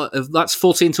 That's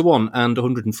 14-1 and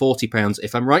 £140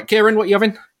 if I'm right. Kieran, what are you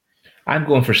having? I'm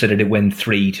going for City to win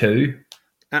 3-2.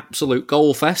 Absolute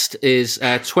goal fest is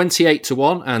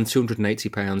 28-1 and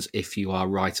 £280 if you are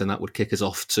right, and that would kick us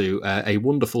off to a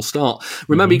wonderful start.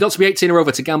 Remember, you've got to be 18 or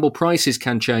over to gamble. Prices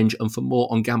can change, and for more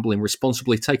on gambling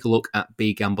responsibly, take a look at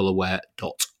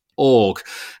begambleaware.org.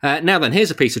 Now then,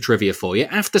 here's a piece of trivia for you.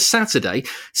 After Saturday,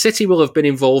 City will have been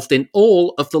involved in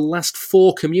all of the last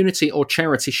 4 Community or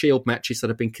Charity Shield matches that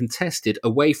have been contested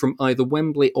away from either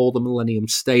Wembley or the Millennium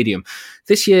Stadium.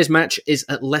 This year's match is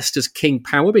at Leicester's King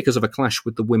Power because of a clash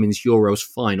with the Women's Euros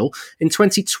final. In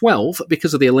 2012,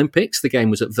 because of the Olympics, the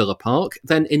game was at Villa Park.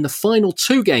 Then in the final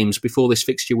 2 games before this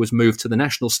fixture was moved to the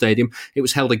National Stadium, it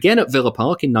was held again at Villa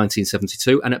Park in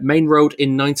 1972 and at Main Road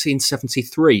in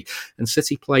 1973. And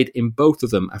City played in both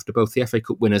of them after both the FA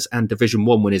Cup winners and Division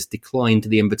 1 winners declined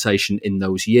the invitation in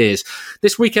those years.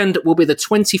 This weekend will be the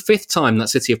 25th time that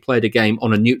City have played a game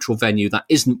on a neutral venue that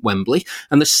isn't Wembley,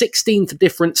 and the 16th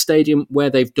different stadium where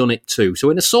they've done it too. So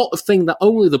in a sort of thing that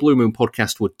only the Blue Moon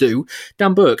podcast would do,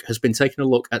 Dan Burke has been taking a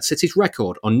look at City's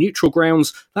record on neutral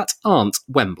grounds that aren't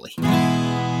Wembley.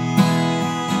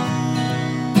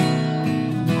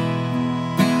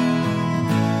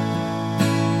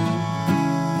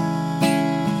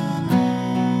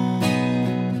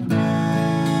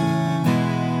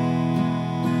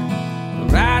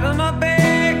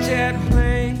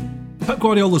 Pep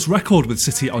Guardiola's record with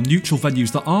City on neutral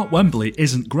venues that aren't Wembley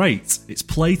isn't great. It's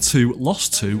played 2,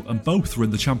 lost 2, and both were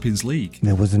in the Champions League.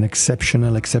 It was an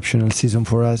exceptional season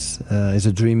for us. It's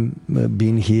a dream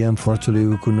being here. Unfortunately,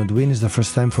 we could not win. It's the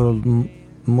first time for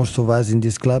most of us in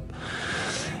this club.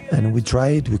 And we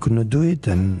tried, we could not do it,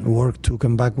 and worked to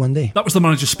come back one day. That was the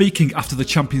manager speaking after the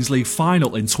Champions League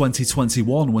final in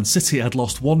 2021 when City had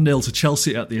lost 1-0 to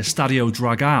Chelsea at the Estadio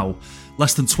Dragao.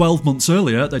 Less than 12 months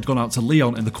earlier, they'd gone out to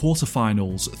Lyon in the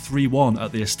quarter-finals, 3-1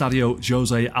 at the Estadio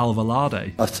José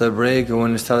Alvalade. After a break,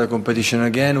 when we start the competition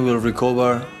again, we'll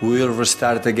recover, we'll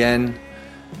restart again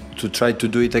to try to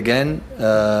do it again.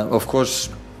 Of course,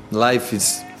 life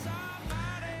is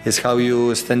how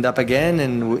you stand up again,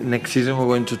 and next season we're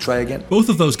going to try again. Both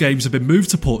of those games have been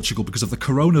moved to Portugal because of the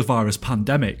coronavirus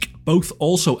pandemic. Both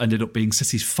also ended up being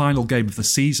City's final game of the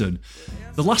season.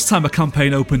 The last time a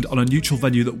campaign opened on a neutral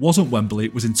venue that wasn't Wembley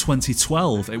was in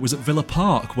 2012. It was at Villa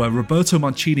Park, where Roberto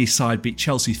Mancini's side beat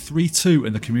Chelsea 3-2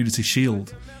 in the Community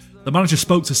Shield. The manager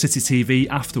spoke to City TV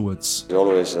afterwards. It's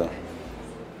always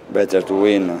better to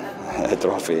win a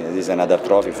trophy. It is another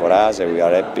trophy for us, and we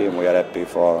are happy. We are happy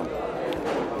for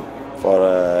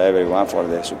everyone, for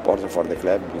the supporter, for the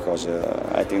club, because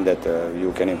I think that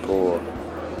you can improve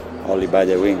only by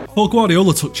the win. Before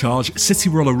Guardiola took charge, City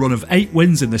were on a run of 8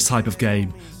 wins in this type of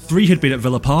game. 3 had been at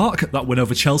Villa Park, that win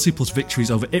over Chelsea, plus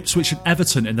victories over Ipswich and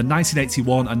Everton in the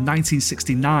 1981 and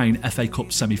 1969 FA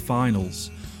Cup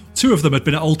semi-finals. 2 of them had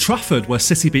been at Old Trafford, where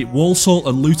City beat Walsall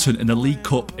and Luton in the League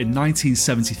Cup in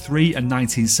 1973 and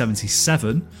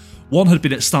 1977. 1 had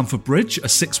been at Stamford Bridge, a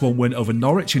 6-1 win over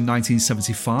Norwich in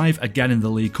 1975, again in the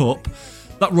League Cup.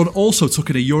 That run also took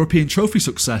in a European trophy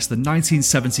success, the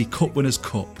 1970 Cup Winners'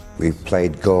 Cup. We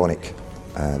played Gornik,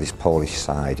 this Polish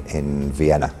side, in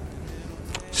Vienna.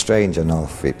 Strange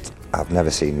enough, I've never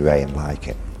seen rain like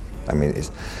it. I mean,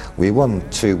 we won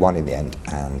 2-1 in the end,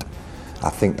 and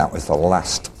I think that was the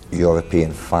last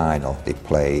European final they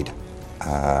played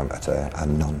at a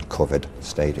non-covered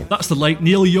stadium. That's the late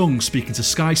Neil Young speaking to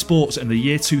Sky Sports in the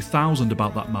year 2000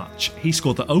 about that match. He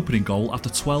scored the opening goal after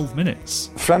 12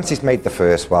 minutes. Francis made the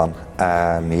first one.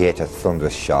 He hit a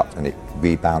thunderous shot and it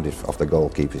rebounded off the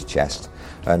goalkeeper's chest.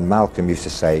 And Malcolm used to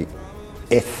say,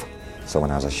 if someone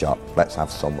has a shot, let's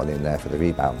have someone in there for the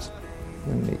rebounds.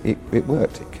 And it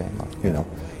worked, it came on, you know.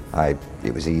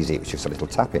 It was easy, it was just a little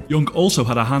tapping. Young also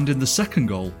had a hand in the second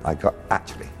goal. I got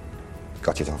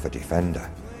it off a defender.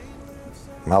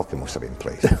 Malcolm must have been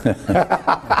pleased.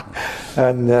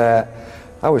 And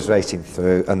I was racing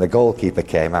through and the goalkeeper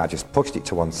came out, just pushed it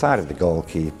to one side of the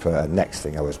goalkeeper, and next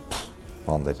thing I was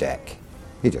on the deck.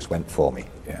 He just went for me,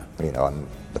 you know, and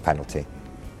the penalty.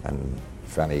 And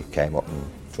Franny came up and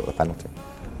took the penalty.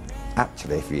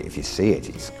 Actually, if you see it,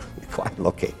 he's quite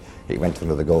lucky. It went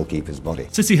under the goalkeeper's body.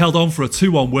 City held on for a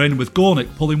 2-1 win, with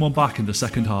Gornik pulling one back in the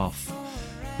second half.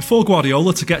 Before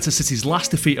Guardiola, to get to City's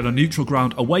last defeat on a neutral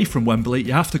ground away from Wembley,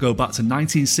 you have to go back to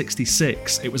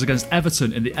 1966. It was against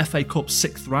Everton in the FA Cup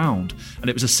 6th round, and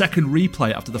it was a second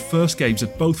replay after the first games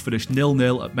had both finished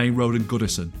 0-0 at Main Road and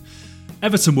Goodison.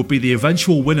 Everton would be the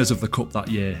eventual winners of the Cup that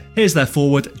year. Here's their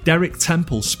forward, Derek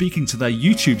Temple, speaking to their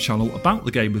YouTube channel about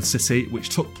the game with City, which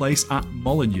took place at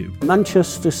Molineux.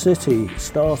 Manchester City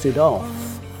started off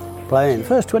playing,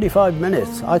 first 25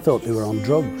 minutes, I thought they were on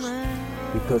drugs.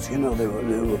 Because, you know, they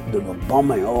were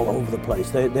bombing all over the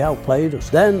place. They outplayed us.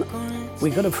 Then we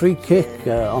got a free kick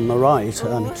on the right,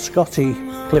 and Scotty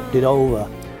clipped it over,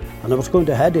 and I was going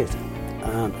to head it,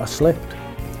 and I slipped.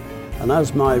 And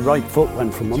as my right foot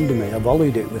went from under me, I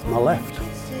volleyed it with my left,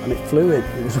 and it flew in.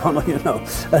 It was on, you know.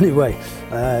 Anyway,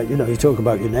 you know, you talk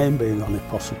about your name being on it,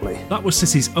 possibly. That was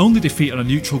City's only defeat on a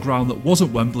neutral ground that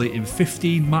wasn't Wembley in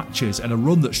 15 matches, and a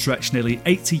run that stretched nearly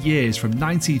 80 years from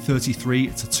 1933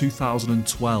 to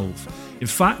 2012. In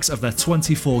fact, of their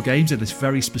 24 games in this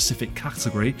very specific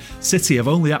category, City have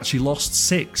only actually lost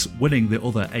 6, winning the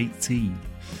other 18.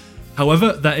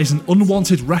 However, there is an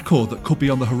unwanted record that could be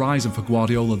on the horizon for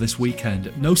Guardiola this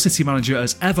weekend. No City manager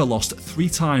has ever lost 3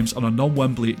 times on a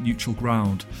non-Wembley neutral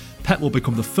ground. Pep will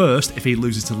become the first if he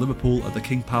loses to Liverpool at the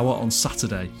King Power on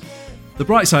Saturday. The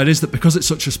bright side is that because it's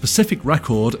such a specific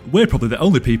record, we're probably the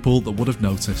only people that would have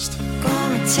noticed.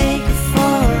 Gonna take you for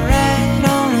a ride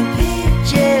on a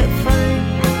picture frame.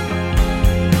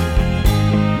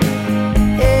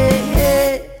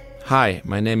 Hi,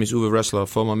 my name is Uwe Rössler,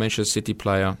 former Manchester City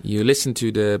player. You listen to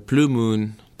the Blue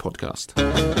Moon podcast.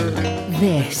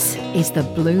 This is the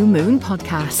Blue Moon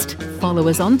Podcast. Follow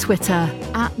us on Twitter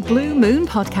 @Blue Moon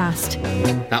Podcast.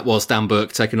 That was Dan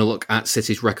Burke taking a look at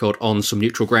City's record on some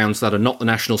neutral grounds that are not the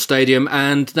National Stadium.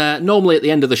 And normally at the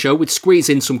end of the show, we'd squeeze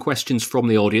in some questions from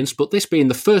the audience. But this being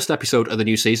the first episode of the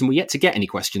new season, we're yet to get any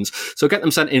questions. So get them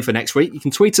sent in for next week. You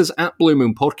can tweet us @Blue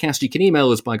Moon Podcast. You can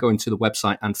email us by going to the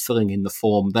website and filling in the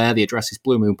form there. The address is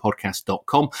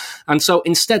bluemoonpodcast.com. And so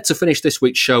instead, to finish this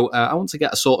week's show, I want to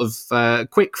get a sort of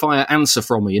quick fire answer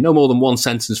from you. No more than one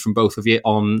sentence from both of you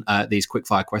on these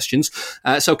quickfire questions.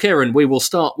 So, Kieran, we will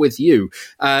start with you.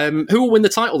 Who will win the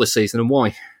title this season and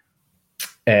why?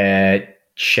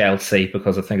 Chelsea,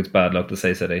 because I think it's bad luck to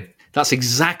say City. That's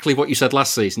exactly what you said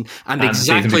last season, and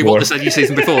exactly what they said your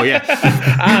season before, yeah.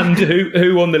 And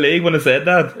who won the league when I said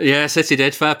that? Yeah, City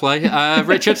did. Fair play.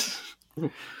 Richard?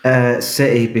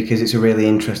 City, because it's a really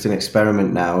interesting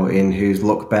experiment now in whose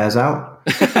luck bears out.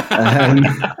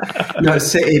 No,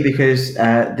 City because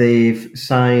they've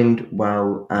signed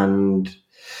well, and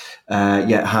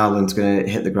Haaland's going to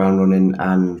hit the ground running,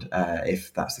 and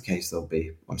if that's the case, they'll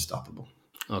be unstoppable.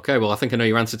 Okay, well, I think I know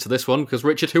your answer to this one, because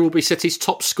Richard, who will be City's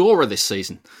top scorer this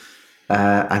season?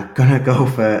 I'm going to go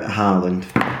for Haaland.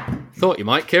 Thought you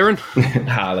might, Kieran.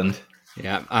 Haaland.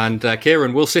 Yeah, and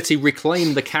Kieran, will City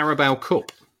reclaim the Carabao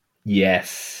Cup?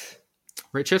 Yes.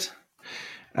 Richard?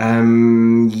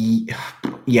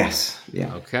 Yes.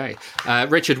 Yeah. Okay.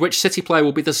 Richard, which City player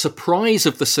will be the surprise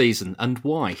of the season and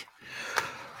why?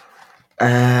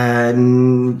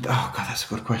 That's a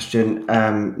good question.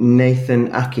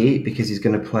 Nathan Aki, because he's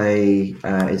going to play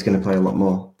a lot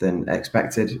more than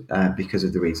expected because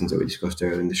of the reasons that we discussed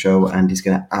earlier in the show, and he's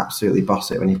going to absolutely boss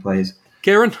it when he plays.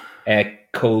 Kieran?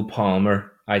 Cole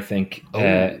Palmer, I think.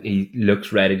 He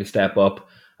looks ready to step up.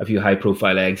 A few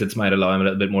high-profile exits might allow him a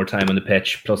little bit more time on the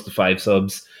pitch, plus the 5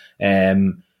 subs.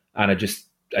 And I just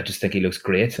think he looks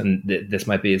great, and this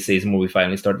might be a season where we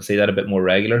finally start to see that a bit more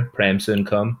regular. Prem soon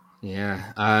come.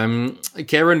 Yeah.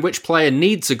 Kieran, which player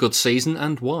needs a good season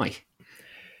and why?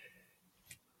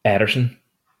 Ederson.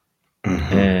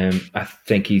 I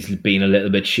think he's been a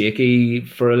little bit shaky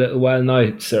for a little while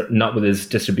now. Not with his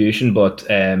distribution, but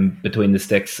between the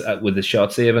sticks with his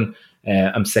shot saving.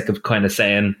 I'm sick of kind of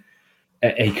saying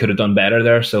he could have done better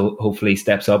there. So hopefully he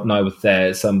steps up now with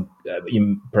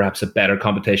perhaps a better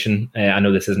competition. I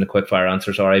know this isn't a quick fire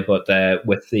answer, sorry, but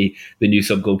with the new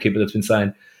sub goalkeeper that's been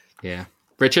signed. Yeah.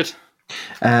 Richard?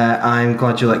 I'm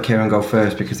glad you let Kieran go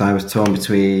first because I was torn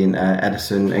between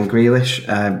Ederson and Grealish.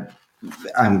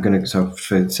 I'm going to, so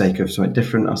for the sake of something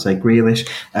different, I'll say Grealish.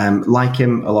 Like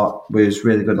him a lot, was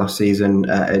really good last season.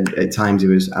 At times he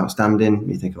was outstanding.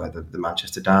 You think about the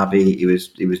Manchester derby, he was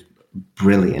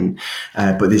brilliant.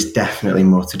 But there's definitely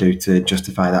more to do to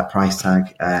justify that price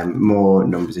tag. More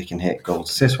numbers he can hit,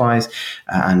 goals assist-wise.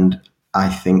 And I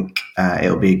think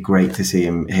it'll be great to see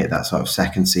him hit that sort of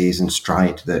second season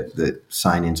stride that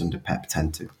signings under Pep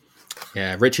tend to.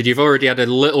 Yeah, Richard, you've already had a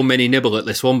little mini nibble at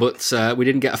this one, but we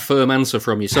didn't get a firm answer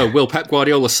from you. So, will Pep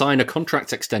Guardiola sign a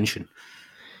contract extension?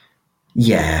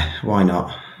 Yeah, why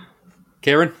not?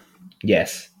 Kieran?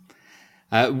 Yes.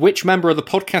 Which member of the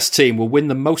podcast team will win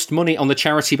the most money on the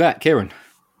charity bet? Kieran?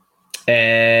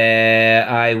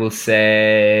 I will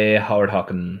say Howard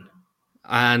Hockin.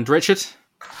 And Richard?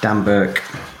 Dan Burke.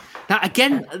 Now,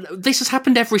 again, this has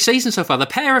happened every season so far. The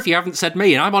pair of you haven't said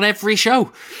me, and I'm on every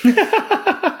show.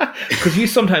 Because you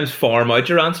sometimes farm out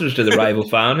your answers to the rival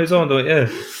fan who's on, don't you?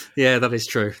 Yeah, that is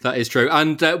true. That is true.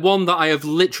 And one that I have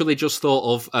literally just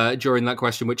thought of during that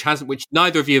question, which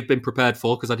neither of you have been prepared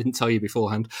for because I didn't tell you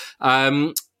beforehand.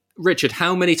 Richard,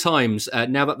 how many times,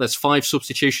 now that there's 5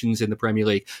 substitutions in the Premier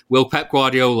League, will Pep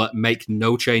Guardiola make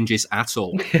no changes at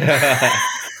all?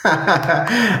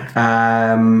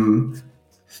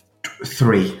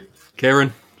 3.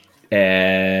 Kieran?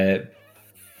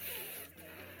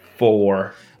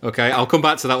 4. Okay, I'll come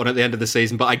back to that one at the end of the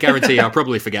season, but I guarantee I'll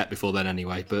probably forget before then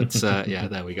anyway. But yeah,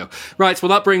 there we go. Right, well,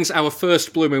 that brings our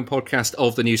first Blue Moon podcast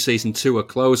of the new season to a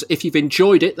close. If you've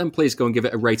enjoyed it, then please go and give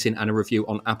it a rating and a review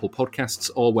on Apple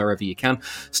Podcasts or wherever you can.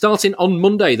 Starting on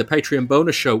Monday, the Patreon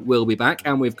bonus show will be back,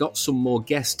 and we've got some more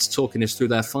guests talking us through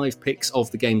their 5 picks of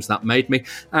the games that made me,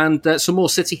 and some more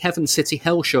City Heaven, City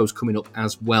Hell shows coming up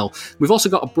as well. We've also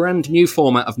got a brand new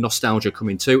format of nostalgia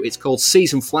coming too. It's called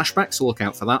Season Flashback, so look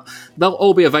out for that. They'll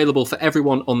all be available for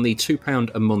everyone on the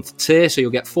 £2 a month tier, so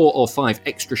you'll get 4 or 5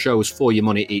 extra shows for your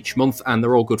money each month, and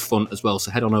they're all good fun as well,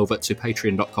 so head on over to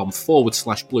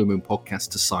patreon.com/Blue Moon Podcast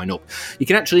to sign up. You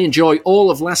can actually enjoy all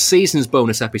of last season's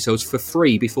bonus episodes for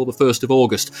free before the 1st of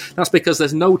August. That's because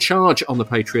there's no charge on the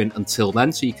Patreon until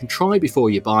then, so you can try before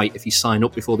you buy if you sign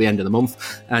up before the end of the month,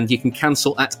 and you can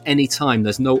cancel at any time.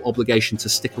 There's no obligation to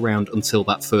stick around until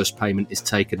that first payment is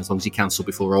taken, as long as you cancel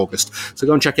before August. So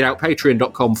go and check it out,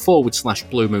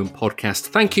 patreon.com/Blue Moon Podcast.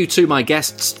 Thank you to my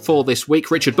guests for this week,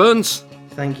 Richard Burns.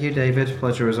 Thank you, David.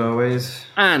 Pleasure as always.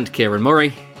 And Kieran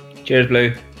Murray. Cheers,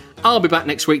 Blue. I'll be back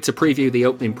next week to preview the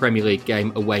opening Premier League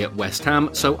game away at West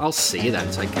Ham, so I'll see you then.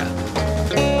 Take care.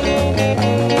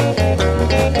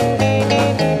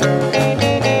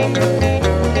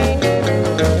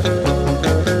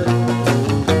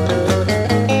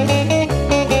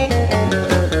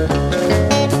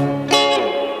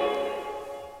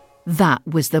 That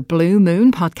was the Blue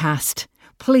Moon Podcast.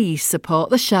 Please support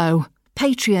the show.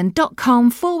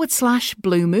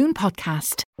 Patreon.com/Blue Moon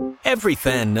Podcast. Every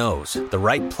fan knows the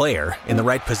right player in the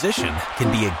right position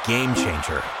can be a game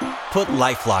changer. Put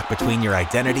LifeLock between your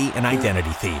identity and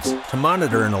identity thieves to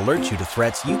monitor and alert you to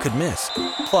threats you could miss.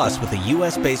 Plus, with a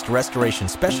U.S.-based restoration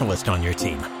specialist on your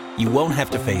team, you won't have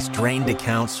to face drained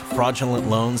accounts, fraudulent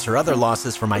loans, or other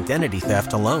losses from identity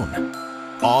theft alone.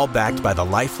 All backed by the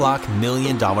LifeLock $1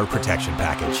 Million Protection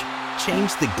Package.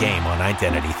 Change the game on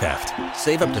identity theft.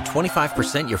 Save up to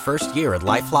 25% your first year at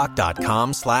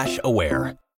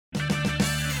LifeLock.com/aware.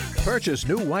 Purchase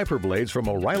new wiper blades from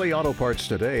O'Reilly Auto Parts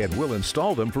today and we'll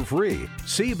install them for free.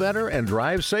 See better and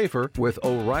drive safer with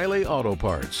O'Reilly Auto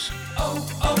Parts.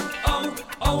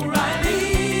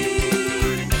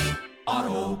 O'Reilly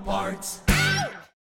Auto Parts.